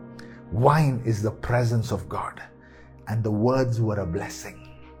 Wine is the presence of God. And the words were a blessing.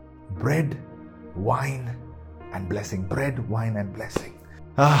 Bread, wine, and blessing. Bread, wine, and blessing.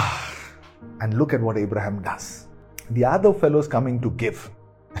 And look at what Abraham does. The other fellow's coming to give.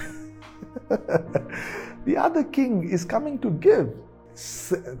 The other king is coming to give.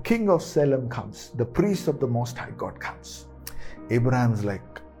 King of Salem comes. The priest of the Most High God comes. Abraham's like,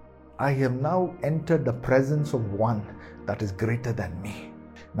 I have now entered the presence of one that is greater than me.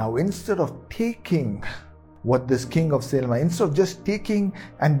 Now, instead of taking what this king of Salem, instead of just taking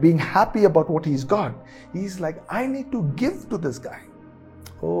and being happy about what he's got, he's like, I need to give to this guy.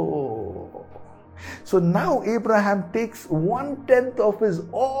 Oh. So now Abraham takes 1/10 of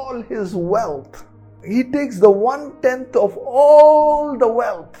all his wealth. He takes the 1/10 of all the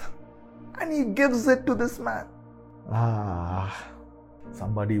wealth and he gives it to this man.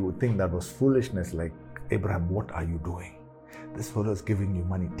 Somebody would think that was foolishness, like, Abraham, what are you doing? This fellow is giving you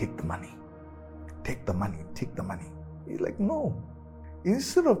money. Take the money. Take the money. Take the money. He's like, no.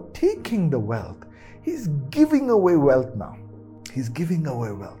 Instead of taking the wealth, he's giving away wealth now. He's giving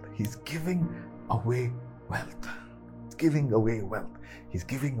away wealth. He's giving away wealth. He's giving away wealth. He's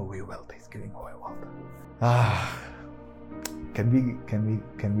giving away wealth. He's giving away wealth. Can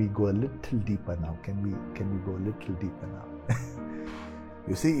we go a little deeper now? Can we go a little deeper now?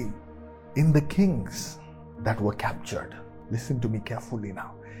 You see, in the kings that were captured, listen to me carefully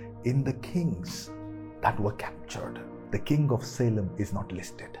now. In the kings that were captured, the king of Salem is not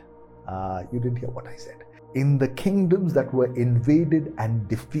listed. You didn't hear what I said. In the kingdoms that were invaded and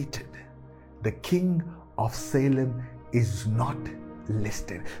defeated, the king of Salem is not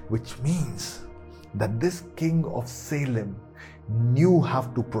listed, which means that this king of Salem knew how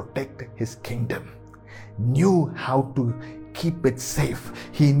to protect his kingdom, knew how to keep it safe.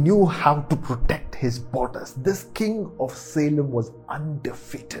 He knew how to protect his borders. This king of Salem was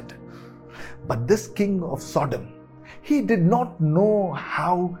undefeated. But this king of Sodom, he did not know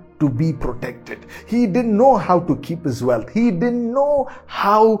how to be protected. He didn't know how to keep his wealth. He didn't know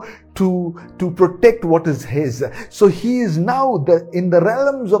how to protect what is his. So he is now in the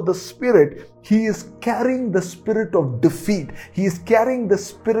realms of the spirit. He is carrying the spirit of defeat. He is carrying the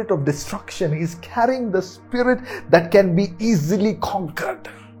spirit of destruction. He is carrying the spirit that can be easily conquered.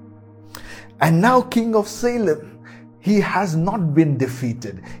 And now King of Salem, he has not been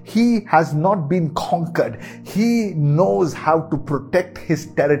defeated. He has not been conquered. He knows how to protect his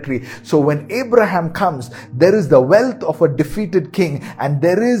territory. So when Abraham comes, there is the wealth of a defeated king and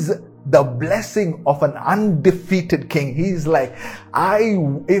there is the blessing of an undefeated king. He's like, I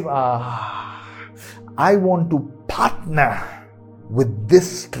want to partner with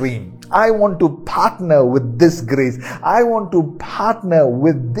this stream. I want to partner with this grace. I want to partner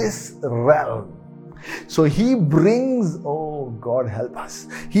with this realm. So he brings, oh God help us,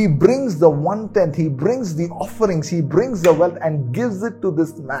 he brings the 1/10, he brings the offerings, he brings the wealth and gives it to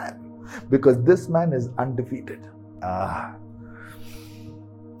this man because this man is undefeated.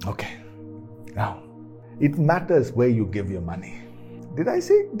 Okay. Now, it matters where you give your money.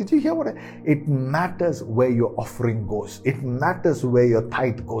 Did you hear what it matters where your offering goes. It matters where your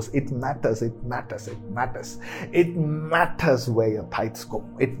tithe goes. It matters. It matters where your tithes go.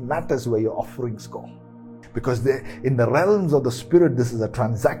 It matters where your offerings go. Because in the realms of the spirit, this is a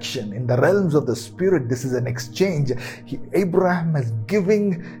transaction. In the realms of the spirit, this is an exchange. Abraham is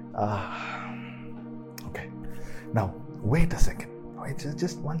giving. Okay. Now, wait a second. Wait,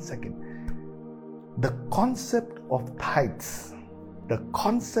 just 1 second. The concept of tithes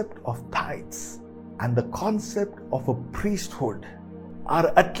and the concept of a priesthood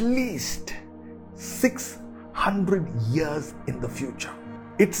are at least 600 years in the future.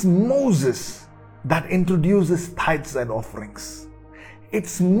 It's Moses that introduces tithes and offerings.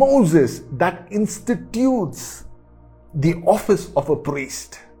 It's Moses that institutes the office of a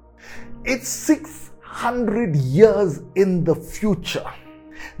priest. It's 600 years in the future.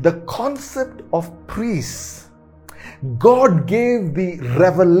 The concept of priests, God gave the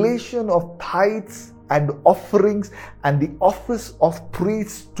revelation of tithes and offerings and the office of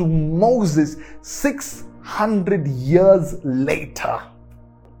priests to Moses 600 years later.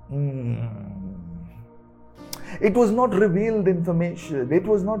 It was not revealed information. It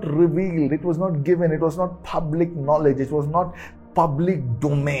was not revealed. It was not given. It was not public knowledge. It was not public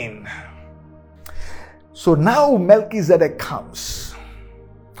domain. So now Melchizedek comes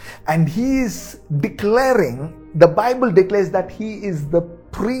and he is declaring, the Bible declares that he is the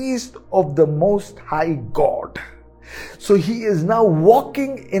priest of the Most High God. So he is now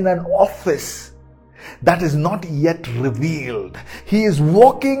walking in an office that is not yet revealed. He is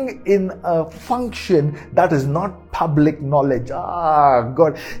walking in a function that is not public knowledge.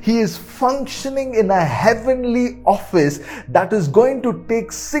 God. He is functioning in a heavenly office that is going to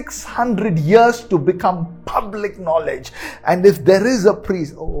take 600 years to become public knowledge. And if there is a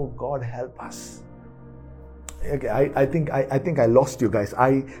priest, oh God help us. Okay, I think I lost you guys.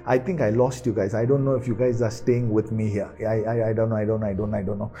 I think I lost you guys. I don't know if you guys are staying with me here. I don't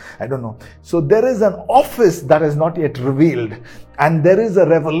know. So there is an office that is not yet revealed, and there is a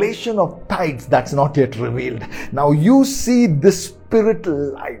revelation of tithes that's not yet revealed. Now you see this spirit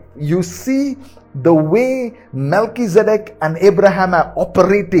life. You see the way Melchizedek and Abraham are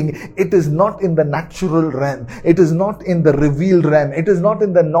operating. It is not in the natural realm. It is not in the revealed realm. It is not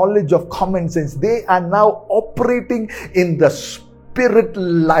in the knowledge of common sense. They are now operating in the spirit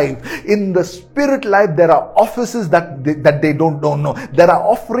life. In the spirit life, there are offices that they don't know. There are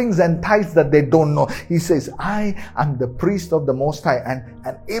offerings and tithes that they don't know. He says, I am the priest of the Most High. And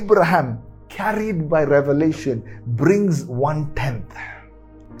Abraham, carried by revelation, brings 1/10.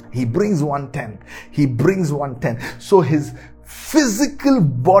 He brings 1/10. So his physical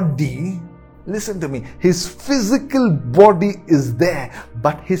body Listen to me. His physical body is there,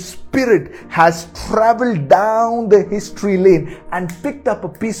 but his spirit has traveled down the history lane and picked up a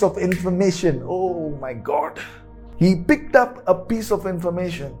piece of information. Oh my God. He picked up a piece of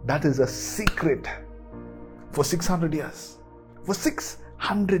information that is a secret for 600 years. For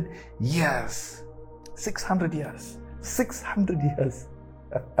 600 years. 600 years. 600 years.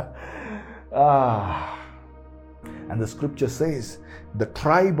 And the scripture says the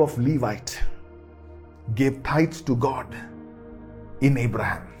tribe of Levite gave tithes to God in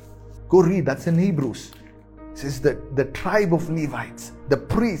Abraham. Go read, that's in Hebrews. It says that the tribe of Levites, the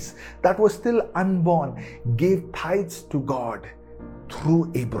priests that were still unborn, gave tithes to God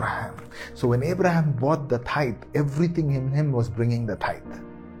through Abraham. So when Abraham bought the tithe, everything in him was bringing the tithe.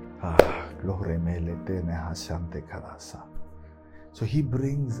 So he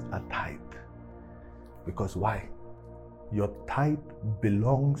brings a tithe. Because why? Your tithe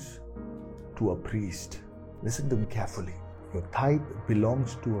belongs to a priest. Listen to me carefully. Your tithe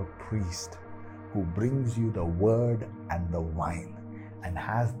belongs to a priest who brings you the word and the wine and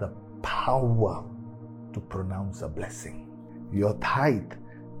has the power to pronounce a blessing. Your tithe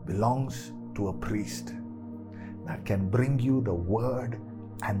belongs to a priest that can bring you the word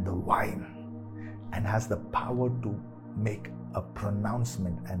and the wine and has the power to make a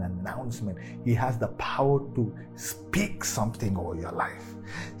pronouncement, an announcement. He has the power to speak something over your life.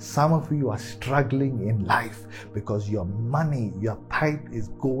 Some of you are struggling in life because your money, your tithe is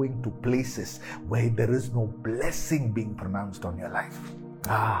going to places where there is no blessing being pronounced on your life.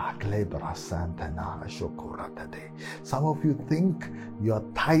 Some of you think your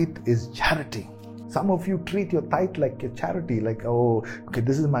tithe is charity. Some of you treat your tithe like a charity, like, oh, okay,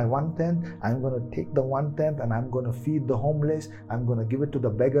 this is my 1/10. I'm going to take the 1/10 and I'm going to feed the homeless. I'm going to give it to the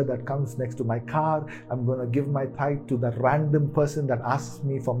beggar that comes next to my car. I'm going to give my tithe to that random person that asks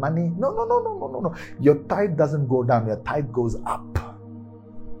me for money. No. Your tithe doesn't go down. Your tithe goes up.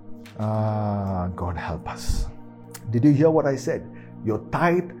 God help us. Did you hear what I said? Your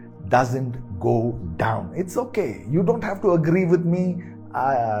tithe doesn't go down. It's okay. You don't have to agree with me.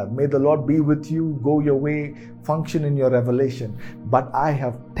 May the Lord be with you. Go your way. Function in your revelation. But I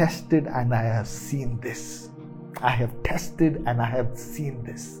have tested and I have seen this. I have tested and I have seen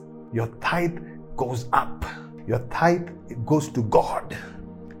this. Your tithe goes up. Your tithe goes to God.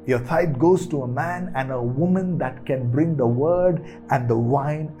 Your tithe goes to a man and a woman that can bring the word and the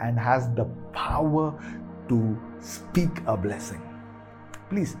wine and has the power to speak a blessing.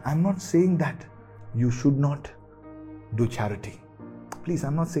 Please, I'm not saying that you should not do charity. Please,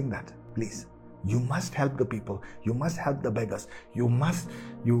 I'm not saying that. Please, you must help the people. You must help the beggars. You must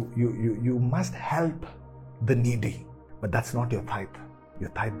help the needy. But that's not your tithe.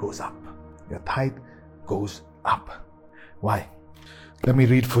 Your tithe goes up. Your tithe goes up. Why? Let me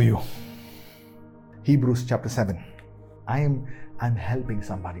read for you. Hebrews chapter 7. I'm helping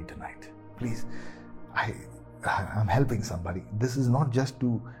somebody tonight. Please, I'm helping somebody. This is not just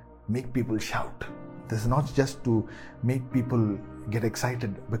to make people shout. This is not just to make people get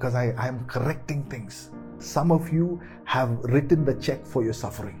excited, because I am correcting things. Some of you have written the check for your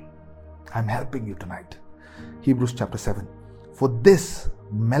suffering. I'm helping you tonight. Hebrews chapter 7. For this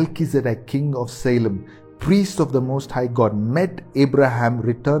Melchizedek, king of Salem, priest of the Most High God, met Abraham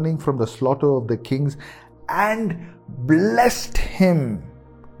returning from the slaughter of the kings and blessed him.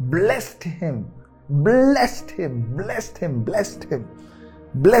 Blessed him. Blessed him. Blessed him. Blessed him.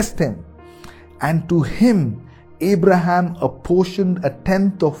 Blessed him. And to him Abraham apportioned a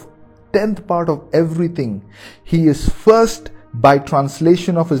tenth part of everything. He is first, by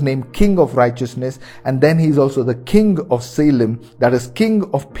translation of his name, King of Righteousness, and then he is also the King of Salem, that is King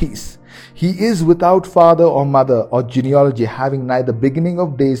of Peace. He is without father or mother or genealogy, having neither beginning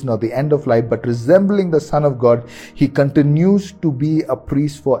of days nor the end of life, but resembling the Son of God. He continues to be a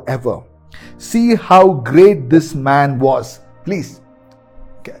priest forever. See how great this man was. Please.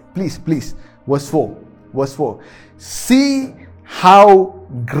 Verse 4. See how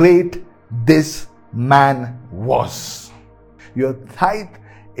great this man was. Your tithe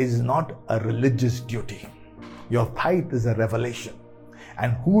is not a religious duty. Your tithe is a revelation.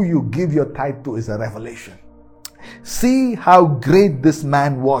 And who you give your tithe to is a revelation. See how great this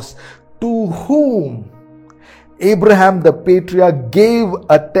man was, to whom Abraham the patriarch gave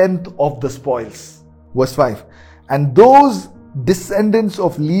a tenth of the spoils. Verse 5. And those descendants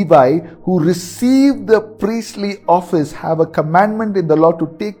of Levi who receive the priestly office have a commandment in the law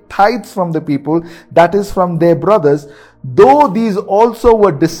to take tithes from the people, that is from their brothers, though these also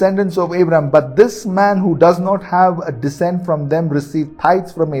were descendants of Abraham. But this man who does not have a descent from them received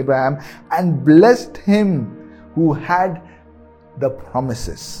tithes from Abraham and blessed him who had the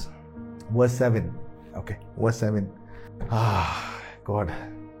promises. Verse 7. Okay, verse 7. God.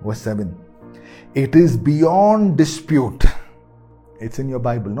 Verse 7. It is beyond dispute. It's in your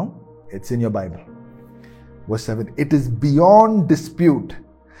Bible, no? It's in your Bible. Verse 7. It is beyond dispute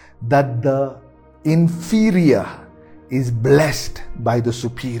that the inferior is blessed by the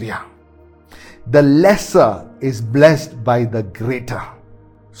superior. The lesser is blessed by the greater.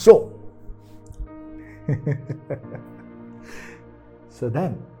 So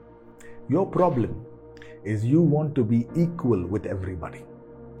then, your problem is you want to be equal with everybody.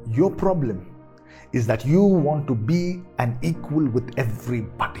 Your problem is that you want to be an equal with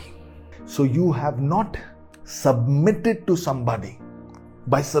everybody. So you have not submitted to somebody.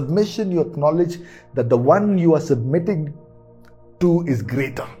 By submission, you acknowledge that the one you are submitting to is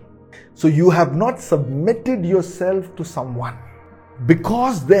greater. So you have not submitted yourself to someone.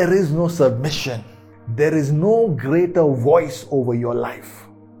 Because there is no submission, there is no greater voice over your life.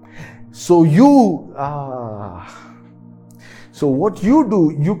 So what you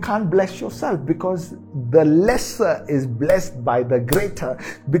do, you can't bless yourself because the lesser is blessed by the greater.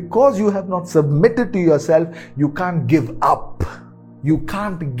 Because you have not submitted to yourself, you can't give up. You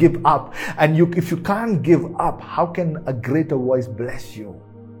can't give up. And if you can't give up, how can a greater voice bless you?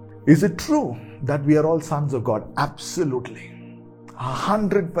 Is it true that we are all sons of God? Absolutely.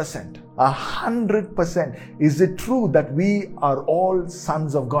 100%. 100%. Is it true that we are all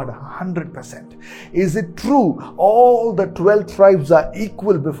sons of God? 100%. Is it true all the 12 tribes are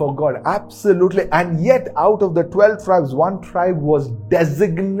equal before God? Absolutely. And yet out of the 12 tribes, one tribe was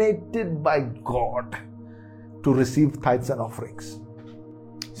designated by God to receive tithes and offerings.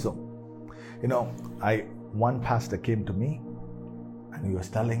 So, one pastor came to me and he was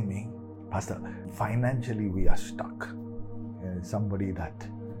telling me, Pastor, financially we are stuck. Somebody that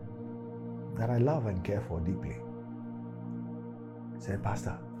I love and care for deeply said,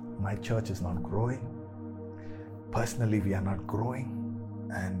 Pastor, my church is not growing. Personally, we are not growing.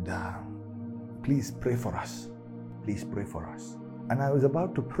 And please pray for us. Please pray for us. And I was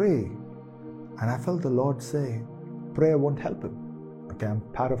about to pray, and I felt the Lord say, prayer won't help him. Okay, I'm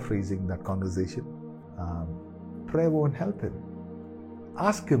paraphrasing that conversation. Prayer won't help him.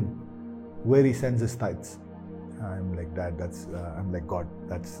 Ask him where he sends his tithes. I'm like, Dad, I'm like, God,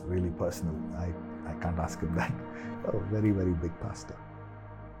 that's really personal. I can't ask him that. Oh, very, very big pastor.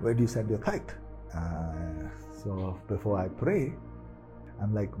 Where do you send your tithe? So before I pray,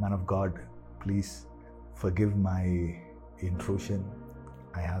 I'm like, man of God, please forgive my intrusion.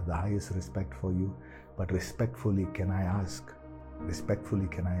 I have the highest respect for you. But respectfully, can I ask,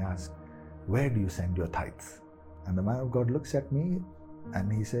 where do you send your tithes? And the man of God looks at me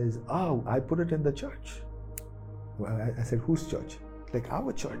and he says, oh, I put it in the church. Well, I said, whose church? Like,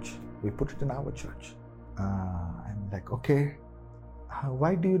 our church. We put it in our church. I'm like, okay,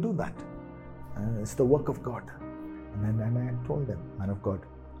 why do you do that? It's the work of God. And then I told them, man of God,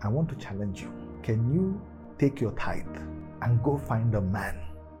 I want to challenge you. Can you take your tithe and go find a man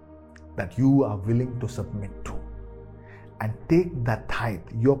that you are willing to submit to, and take that tithe,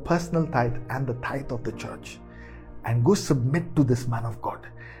 your personal tithe and the tithe of the church, and go submit to this man of God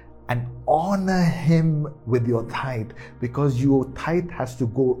and honor him with your tithe, because your tithe has to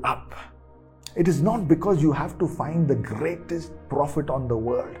go up. It is not because you have to find the greatest prophet on the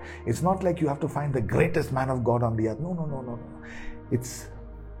world. It's not like you have to find the greatest man of God on the earth. No. It's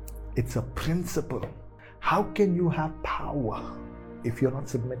a principle. How can you have power if you're not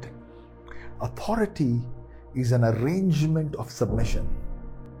submitting? Authority is an arrangement of submission.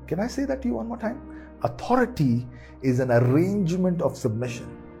 Can I say that to you one more time? Authority is an arrangement of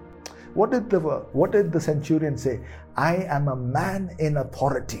submission. What did the centurion say? I am a man in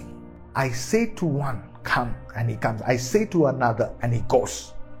authority. I say to one, come, and he comes. I say to another, and he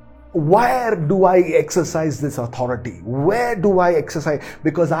goes. Where do I exercise this authority? Where do I exercise?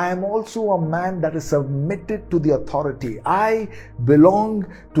 Because I am also a man that is submitted to the authority. I belong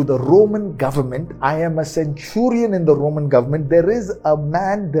to the Roman government. I am a centurion in the Roman government. There is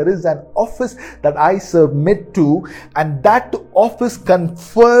an office that I submit to, and that office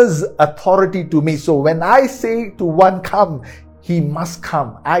confers authority to me. So when I say to one, come, he must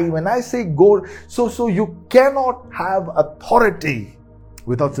come. When I say go, so you cannot have authority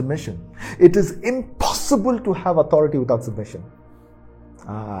without submission. It is impossible to have authority without submission.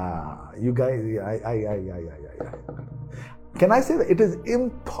 You guys, Can I say that? It is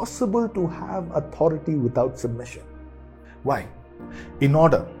impossible to have authority without submission. Why? In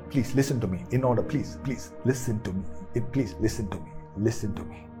order, please listen to me. In order, please listen to me. Please listen to me. Listen to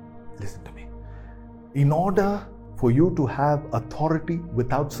me. Listen to me. In order for you to have authority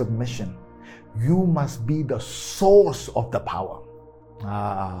without submission, you must be the source of the power.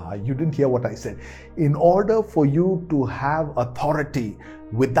 You didn't hear what I said. In order for you to have authority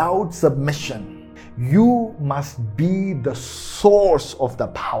without submission, you must be the source of the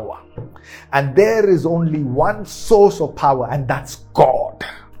power. And there is only one source of power, and that's God.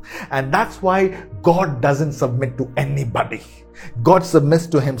 And that's why God doesn't submit to anybody. God submits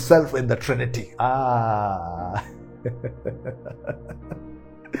to himself in the Trinity.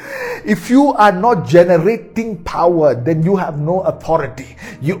 If you are not generating power, then you have no authority.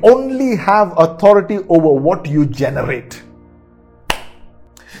 You only have authority over what you generate.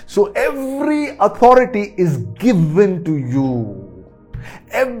 So every authority is given to you.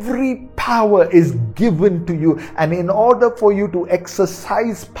 Every power is given to you. And in order for you to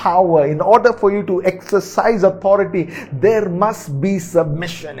exercise power, in order for you to exercise authority, there must be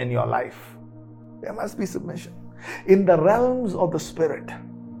submission in your life. There must be submission. In the realms of the Spirit,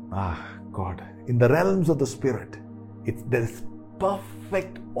 God, in the realms of the Spirit, there's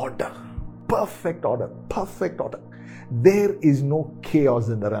perfect order. Perfect order. Perfect order. There is no chaos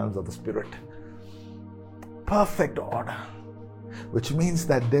in the realms of the Spirit. Perfect order. Which means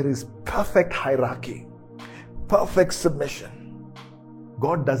that there is perfect hierarchy, perfect submission.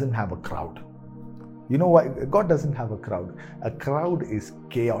 God doesn't have a crowd. You know why? God doesn't have a crowd. A crowd is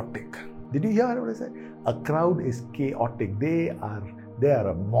chaotic. Did you hear what I said? A crowd is chaotic. They are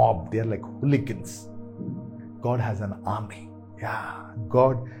a mob. They are like hooligans. God has an army.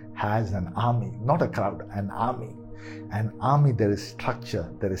 God has an army. Not a crowd, an army. An army, there is structure,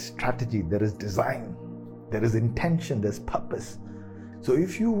 there is strategy, there is design, there is intention, there's purpose. So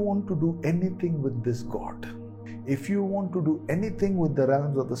if you want to do anything with this God, if you want to do anything with the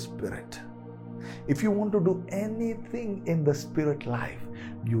realms of the Spirit, if you want to do anything in the Spirit life,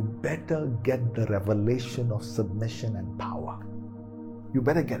 you better get the revelation of submission and power. You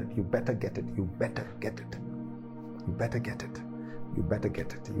better get it. You better get it. You better get it. You better get it. You better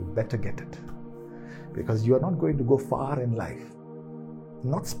get it. You better get it. Because you are not going to go far in life,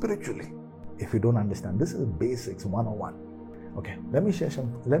 not spiritually, if you don't understand. This is basics 101. Okay, let me share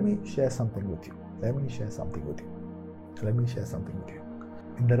something with you. Let me share something with you.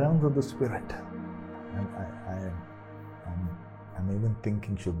 In the realms of the Spirit, I'm even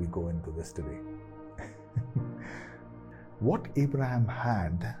thinking, should we go into this today? What Abraham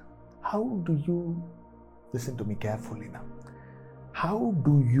had, how do you, listen to me carefully now, how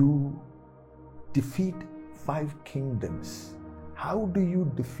do you defeat 5 kingdoms? How do you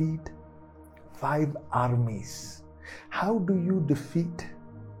defeat 5 armies? How do you defeat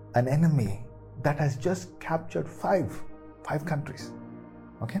an enemy that has just captured 5 countries?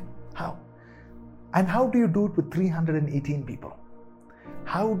 Okay? How? And how do you do it with 318 people?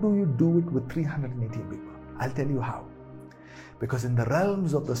 How do you do it with 318 people? I'll tell you how. Because in the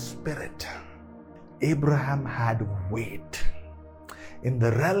realms of the Spirit, Abraham had weight. In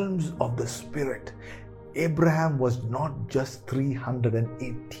the realms of the Spirit, Abraham was not just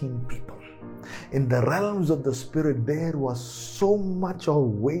 318 people. In the realms of the Spirit, there was so much of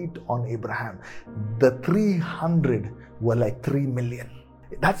weight on Abraham. The 300 were like 3 million.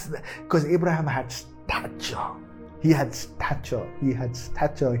 Because Abraham had stature. He had stature. He had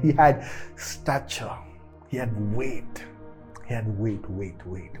stature. He had stature. He had weight. He had weight.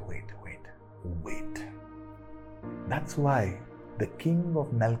 That's why the king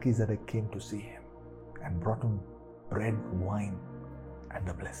of Melchizedek came to see him and brought him bread, wine, and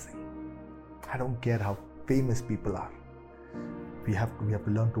the blessing. I don't care how famous people are. We have to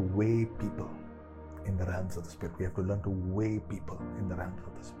learn to weigh people in the realms of the Spirit. We have to learn to weigh people in the realms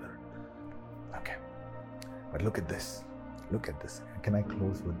of the Spirit. Okay. But look at this. Look at this. Can I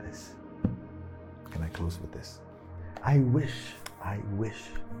close with this? I wish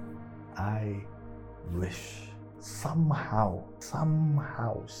somehow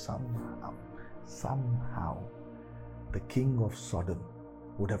the king of Sodom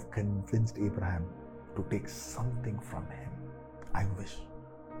would have convinced Abraham to take something from him. I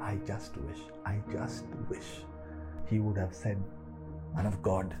just wish he would have said, "Man of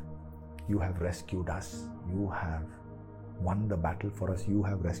God, you have rescued us. You have won the battle for us. You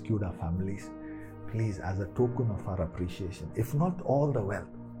have rescued our families. Please, as a token of our appreciation, if not all the wealth,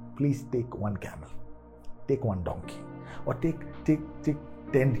 please take 1 camel, take 1 donkey, or take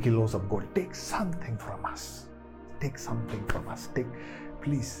 10 kilos of gold. Take something from us. Please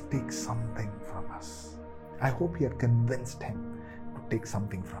take something from us." I hope he had convinced him to take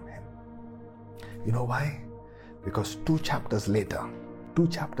something from him. You know why? Because 2 chapters later,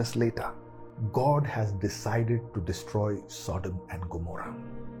 God has decided to destroy Sodom and Gomorrah.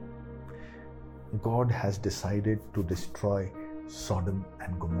 God has decided to destroy Sodom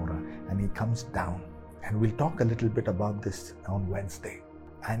and Gomorrah. And he comes down And we'll talk a little bit about this on Wednesday.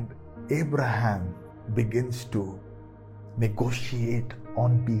 And Abraham begins to negotiate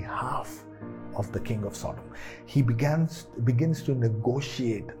on behalf of the king of Sodom. He begins to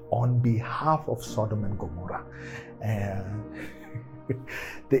negotiate on behalf of Sodom and Gomorrah.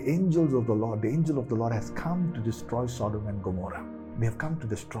 The angel of the Lord has come to destroy Sodom and Gomorrah. They have come to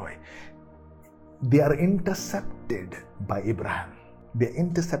destroy. They are intercepted by Abraham. They are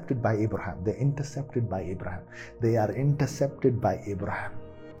intercepted by Abraham.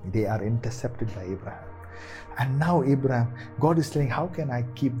 And now Abraham, God is saying, how can I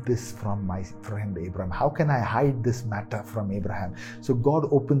keep this from my friend Abraham? How can I hide this matter from Abraham? So God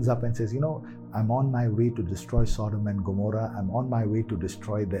opens up and says, I'm on my way to destroy Sodom and Gomorrah. I'm on my way to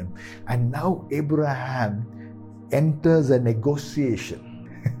destroy them. And now Abraham enters a negotiation.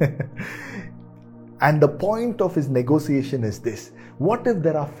 And the point of his negotiation is this: what if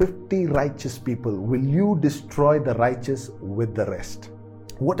there are 50 righteous people? Will you destroy the righteous with the rest?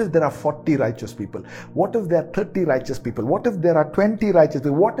 What if there are 40 righteous people? What if there are 30 righteous people? What if there are 20 righteous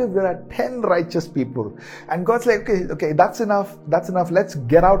people? What if there are 10 righteous people? And God's like, okay, that's enough. Let's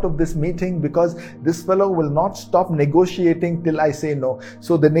get out of this meeting, because this fellow will not stop negotiating till I say no.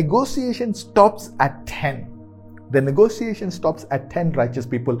 So the negotiation stops at 10. The negotiation stops at 10 righteous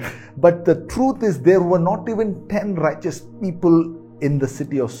people. But the truth is, there were not even 10 righteous people in the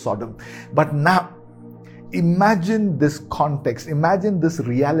city of Sodom. But now, imagine this context, imagine this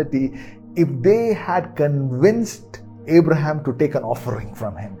reality. If they had convinced Abraham to take an offering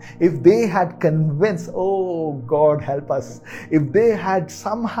from him, if they had convinced, oh God help us, if they had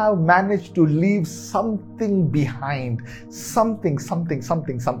somehow managed to leave something behind, something,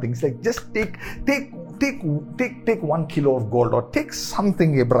 it's like, just take 1 kilo of gold, or take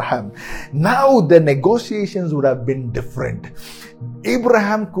something, Abraham. Now the negotiations would have been different.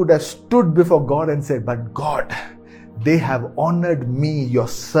 Abraham could have stood before God and said, but God, they have honored me, your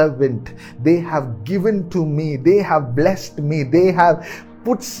servant. They have given to me. They have blessed me. They have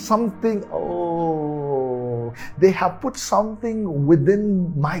put something, they have put something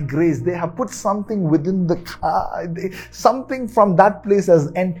within my grace. They have put something within the car. Something from that place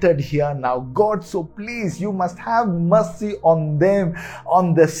has entered here now. God, so please, you must have mercy on them,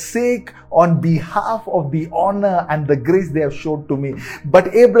 on behalf of the honor and the grace they have showed to me.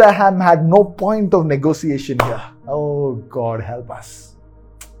 But Abraham had no point of negotiation here. Oh God, help us.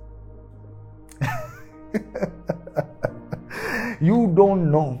 You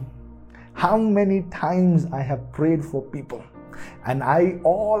don't know how many times I have prayed for people, and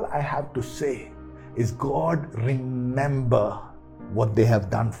all I have to say is, God, remember what they have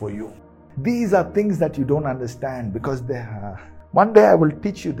done for you. These are things that you don't understand, because one day I will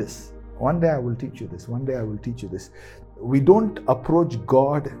teach you this. We don't approach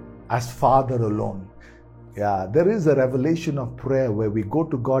God as Father alone. Yeah, there is a revelation of prayer where we go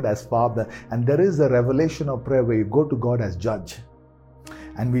to God as Father, and there is a revelation of prayer where you go to God as Judge.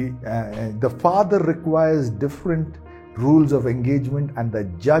 And the Father requires different rules of engagement, and the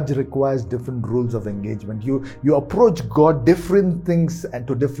Judge requires different rules of engagement. You approach God different things and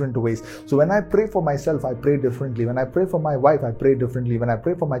to different ways. So when I pray for myself, I pray differently. When I pray for my wife, I pray differently. When I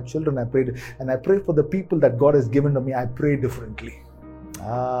pray for my children, I pray, and I pray for the people that God has given to me, I pray differently.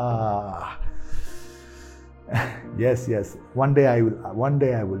 Yes. One day I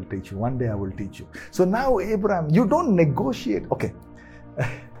will teach you. So now, Abraham, you don't negotiate. Okay.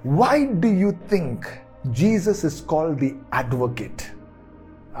 Why do you think Jesus is called the advocate?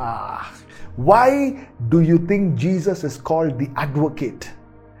 Why do you think Jesus is called the advocate?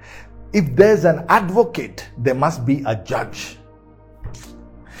 If there's an advocate, there must be a judge.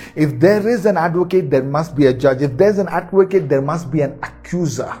 If there is an advocate, there must be a judge. If there's an advocate, there must be an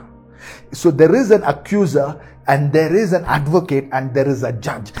accuser. So there is an accuser, and there is an advocate, and there is a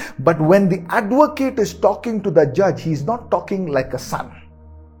judge. But when the advocate is talking to the judge, he's not talking like a son.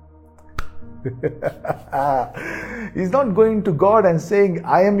 He's not going to God and saying,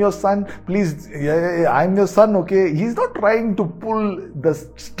 I am your son, please, I am your son, okay? He's not trying to pull the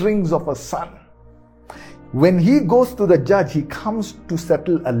strings of a son. When he goes to the judge, he comes to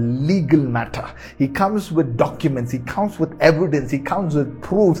settle a legal matter. He comes with documents. He comes with evidence. He comes with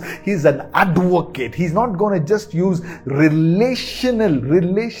proofs. He's an advocate. He's not going to just use relational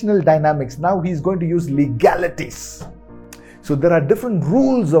dynamics. Now he's going to use legalities. So there are different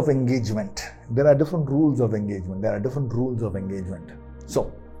rules of engagement.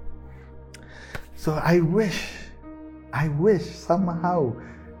 So I wish somehow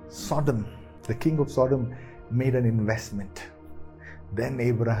Sodom, the king of Sodom, made an investment. Then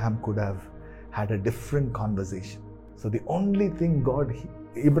Abraham could have had a different conversation. So the only thing God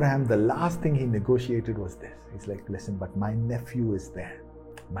Abraham, the last thing he negotiated was this. He's like, listen, but my nephew is there.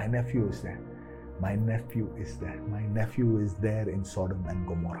 My nephew is there. My nephew is there. My nephew is there in Sodom and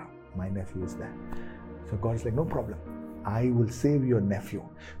Gomorrah. My nephew is there. So God is like, no problem. I will save your nephew.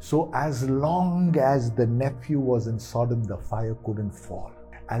 So as long as the nephew was in Sodom, the fire couldn't fall.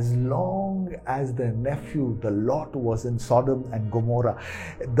 As long as the nephew, the Lot, was in Sodom and Gomorrah,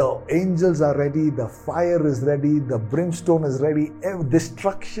 the angels are ready, the fire is ready, the brimstone is ready,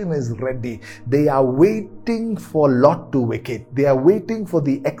 destruction is ready. They are waiting for Lot to vacate. They are waiting for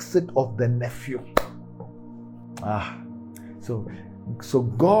the exit of the nephew. So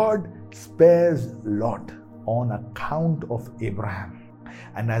God spares Lot on account of Abraham.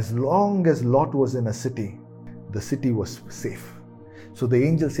 And as long as Lot was in a city, the city was safe. So the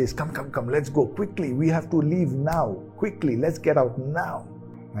angel says, come, let's go quickly. We have to leave now. Quickly, let's get out now.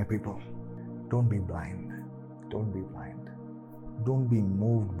 My people, don't be blind. Don't be blind. Don't be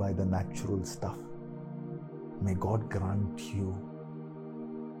moved by the natural stuff. May God grant you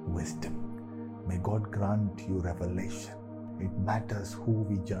wisdom. May God grant you revelation. It matters who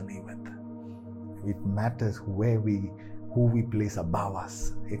we journey with. It matters who we place above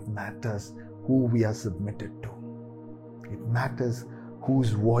us. It matters who we are submitted to. It matters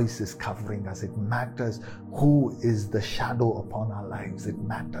whose voice is covering us. It matters who is the shadow upon our lives. It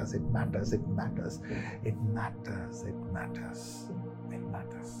matters, it matters, it matters. It matters, it matters, it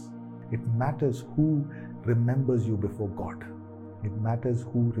matters. It matters who remembers you before God. It matters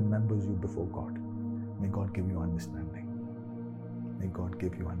who remembers you before God. May God give you understanding. May God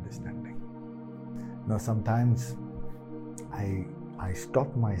give you understanding. Now sometimes I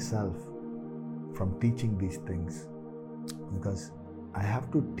stop myself from teaching these things because I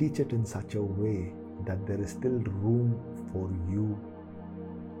have to teach it in such a way that there is still room for you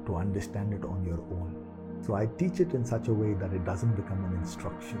to understand it on your own. So I teach it in such a way that it doesn't become an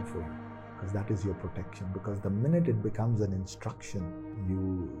instruction for you, because that is your protection. Because the minute it becomes an instruction,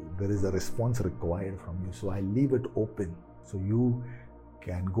 there is a response required from you. So I leave it open so you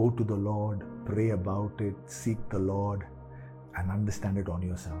can go to the Lord, pray about it, seek the Lord, and understand it on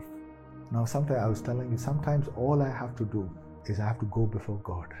yourself. Now, sometimes I was telling you, sometimes all I have to do is I have to go before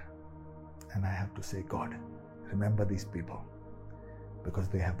God and I have to say, God, remember these people because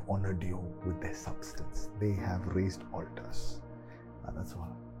they have honored you with their substance. They have raised altars. And that's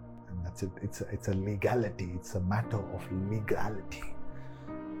all. And that's it. It's a legality. It's a matter of legality.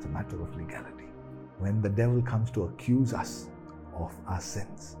 It's a matter of legality. When the devil comes to accuse us of our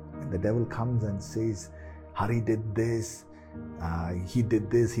sins, when the devil comes and says, Hari did this, he did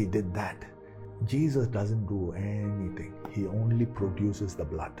this, he did that, Jesus doesn't do anything. He only produces the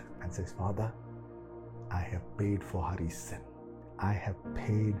blood and says, Father, I have paid for Hari's sin. I have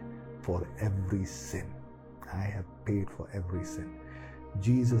paid for every sin. I have paid for every sin.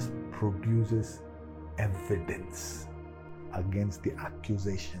 Jesus produces evidence against the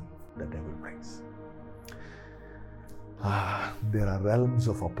accusation the devil brings. There are realms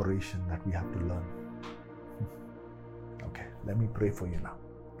of operation that we have to learn. Okay, let me pray for you now.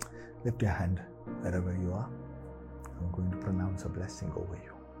 Lift your hand wherever you are. I'm going to pronounce a blessing over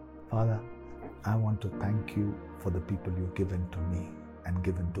you. Father, I want to thank you for the people you've given to me and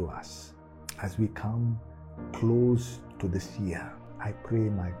given to us. As we come close to this year, I pray,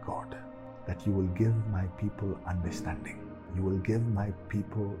 my God, that you will give my people understanding. You will give my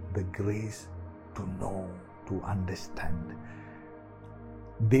people the grace to know, to understand.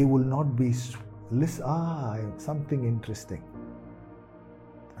 They will not be something interesting.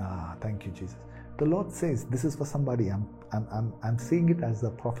 Thank you, Jesus. The Lord says, this is for somebody. I'm saying it as a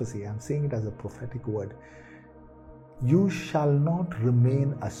prophecy. I'm saying it as a prophetic word. You shall not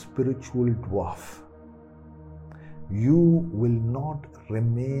remain a spiritual dwarf. You will not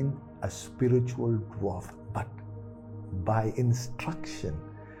remain a spiritual dwarf, but by instruction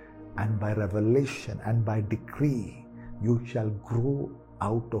and by revelation and by decree, you shall grow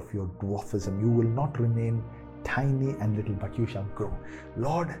out of your dwarfism. You will not remain tiny and little, but you shall grow.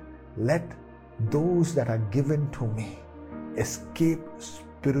 Lord, let those that are given to me escape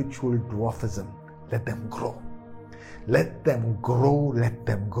spiritual dwarfism. Let them grow. Let them grow, let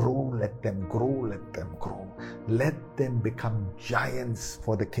them grow, let them grow, let them grow. Let them become giants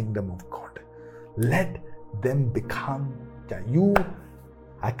for the kingdom of God. Let them become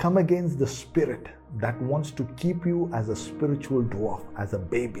I come against the spirit that wants to keep you as a spiritual dwarf, as a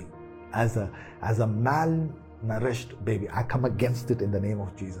baby, as a malnourished baby. I come against it in the name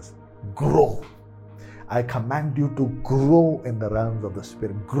of Jesus. Grow. I command you to grow in the realms of the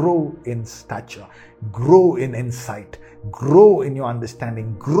Spirit, grow in stature, grow in insight, grow in your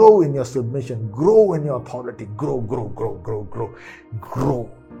understanding, grow in your submission, grow in your authority, grow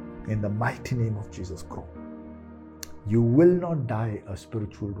in the mighty name of Jesus. Grow. You will not die a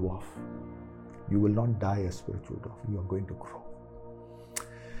spiritual dwarf. You will not die a spiritual dwarf. You are going to grow.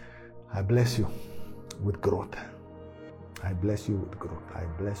 I bless you with growth. I bless you with growth. I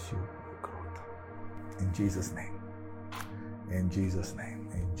bless you with growth. In Jesus' name. In Jesus' name.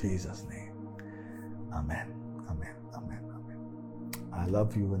 In Jesus' name. Amen. Amen. Amen. Amen. I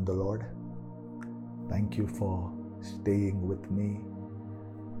love you in the Lord. Thank you for staying with me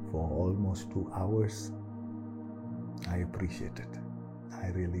for almost 2 hours. I appreciate it. I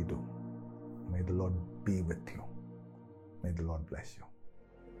really do. May the Lord be with you. May the Lord bless you.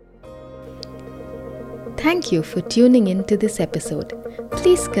 Thank you for tuning in to this episode.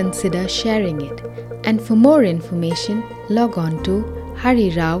 Please consider sharing it. And for more information, log on to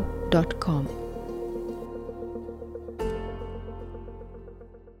harirao.com.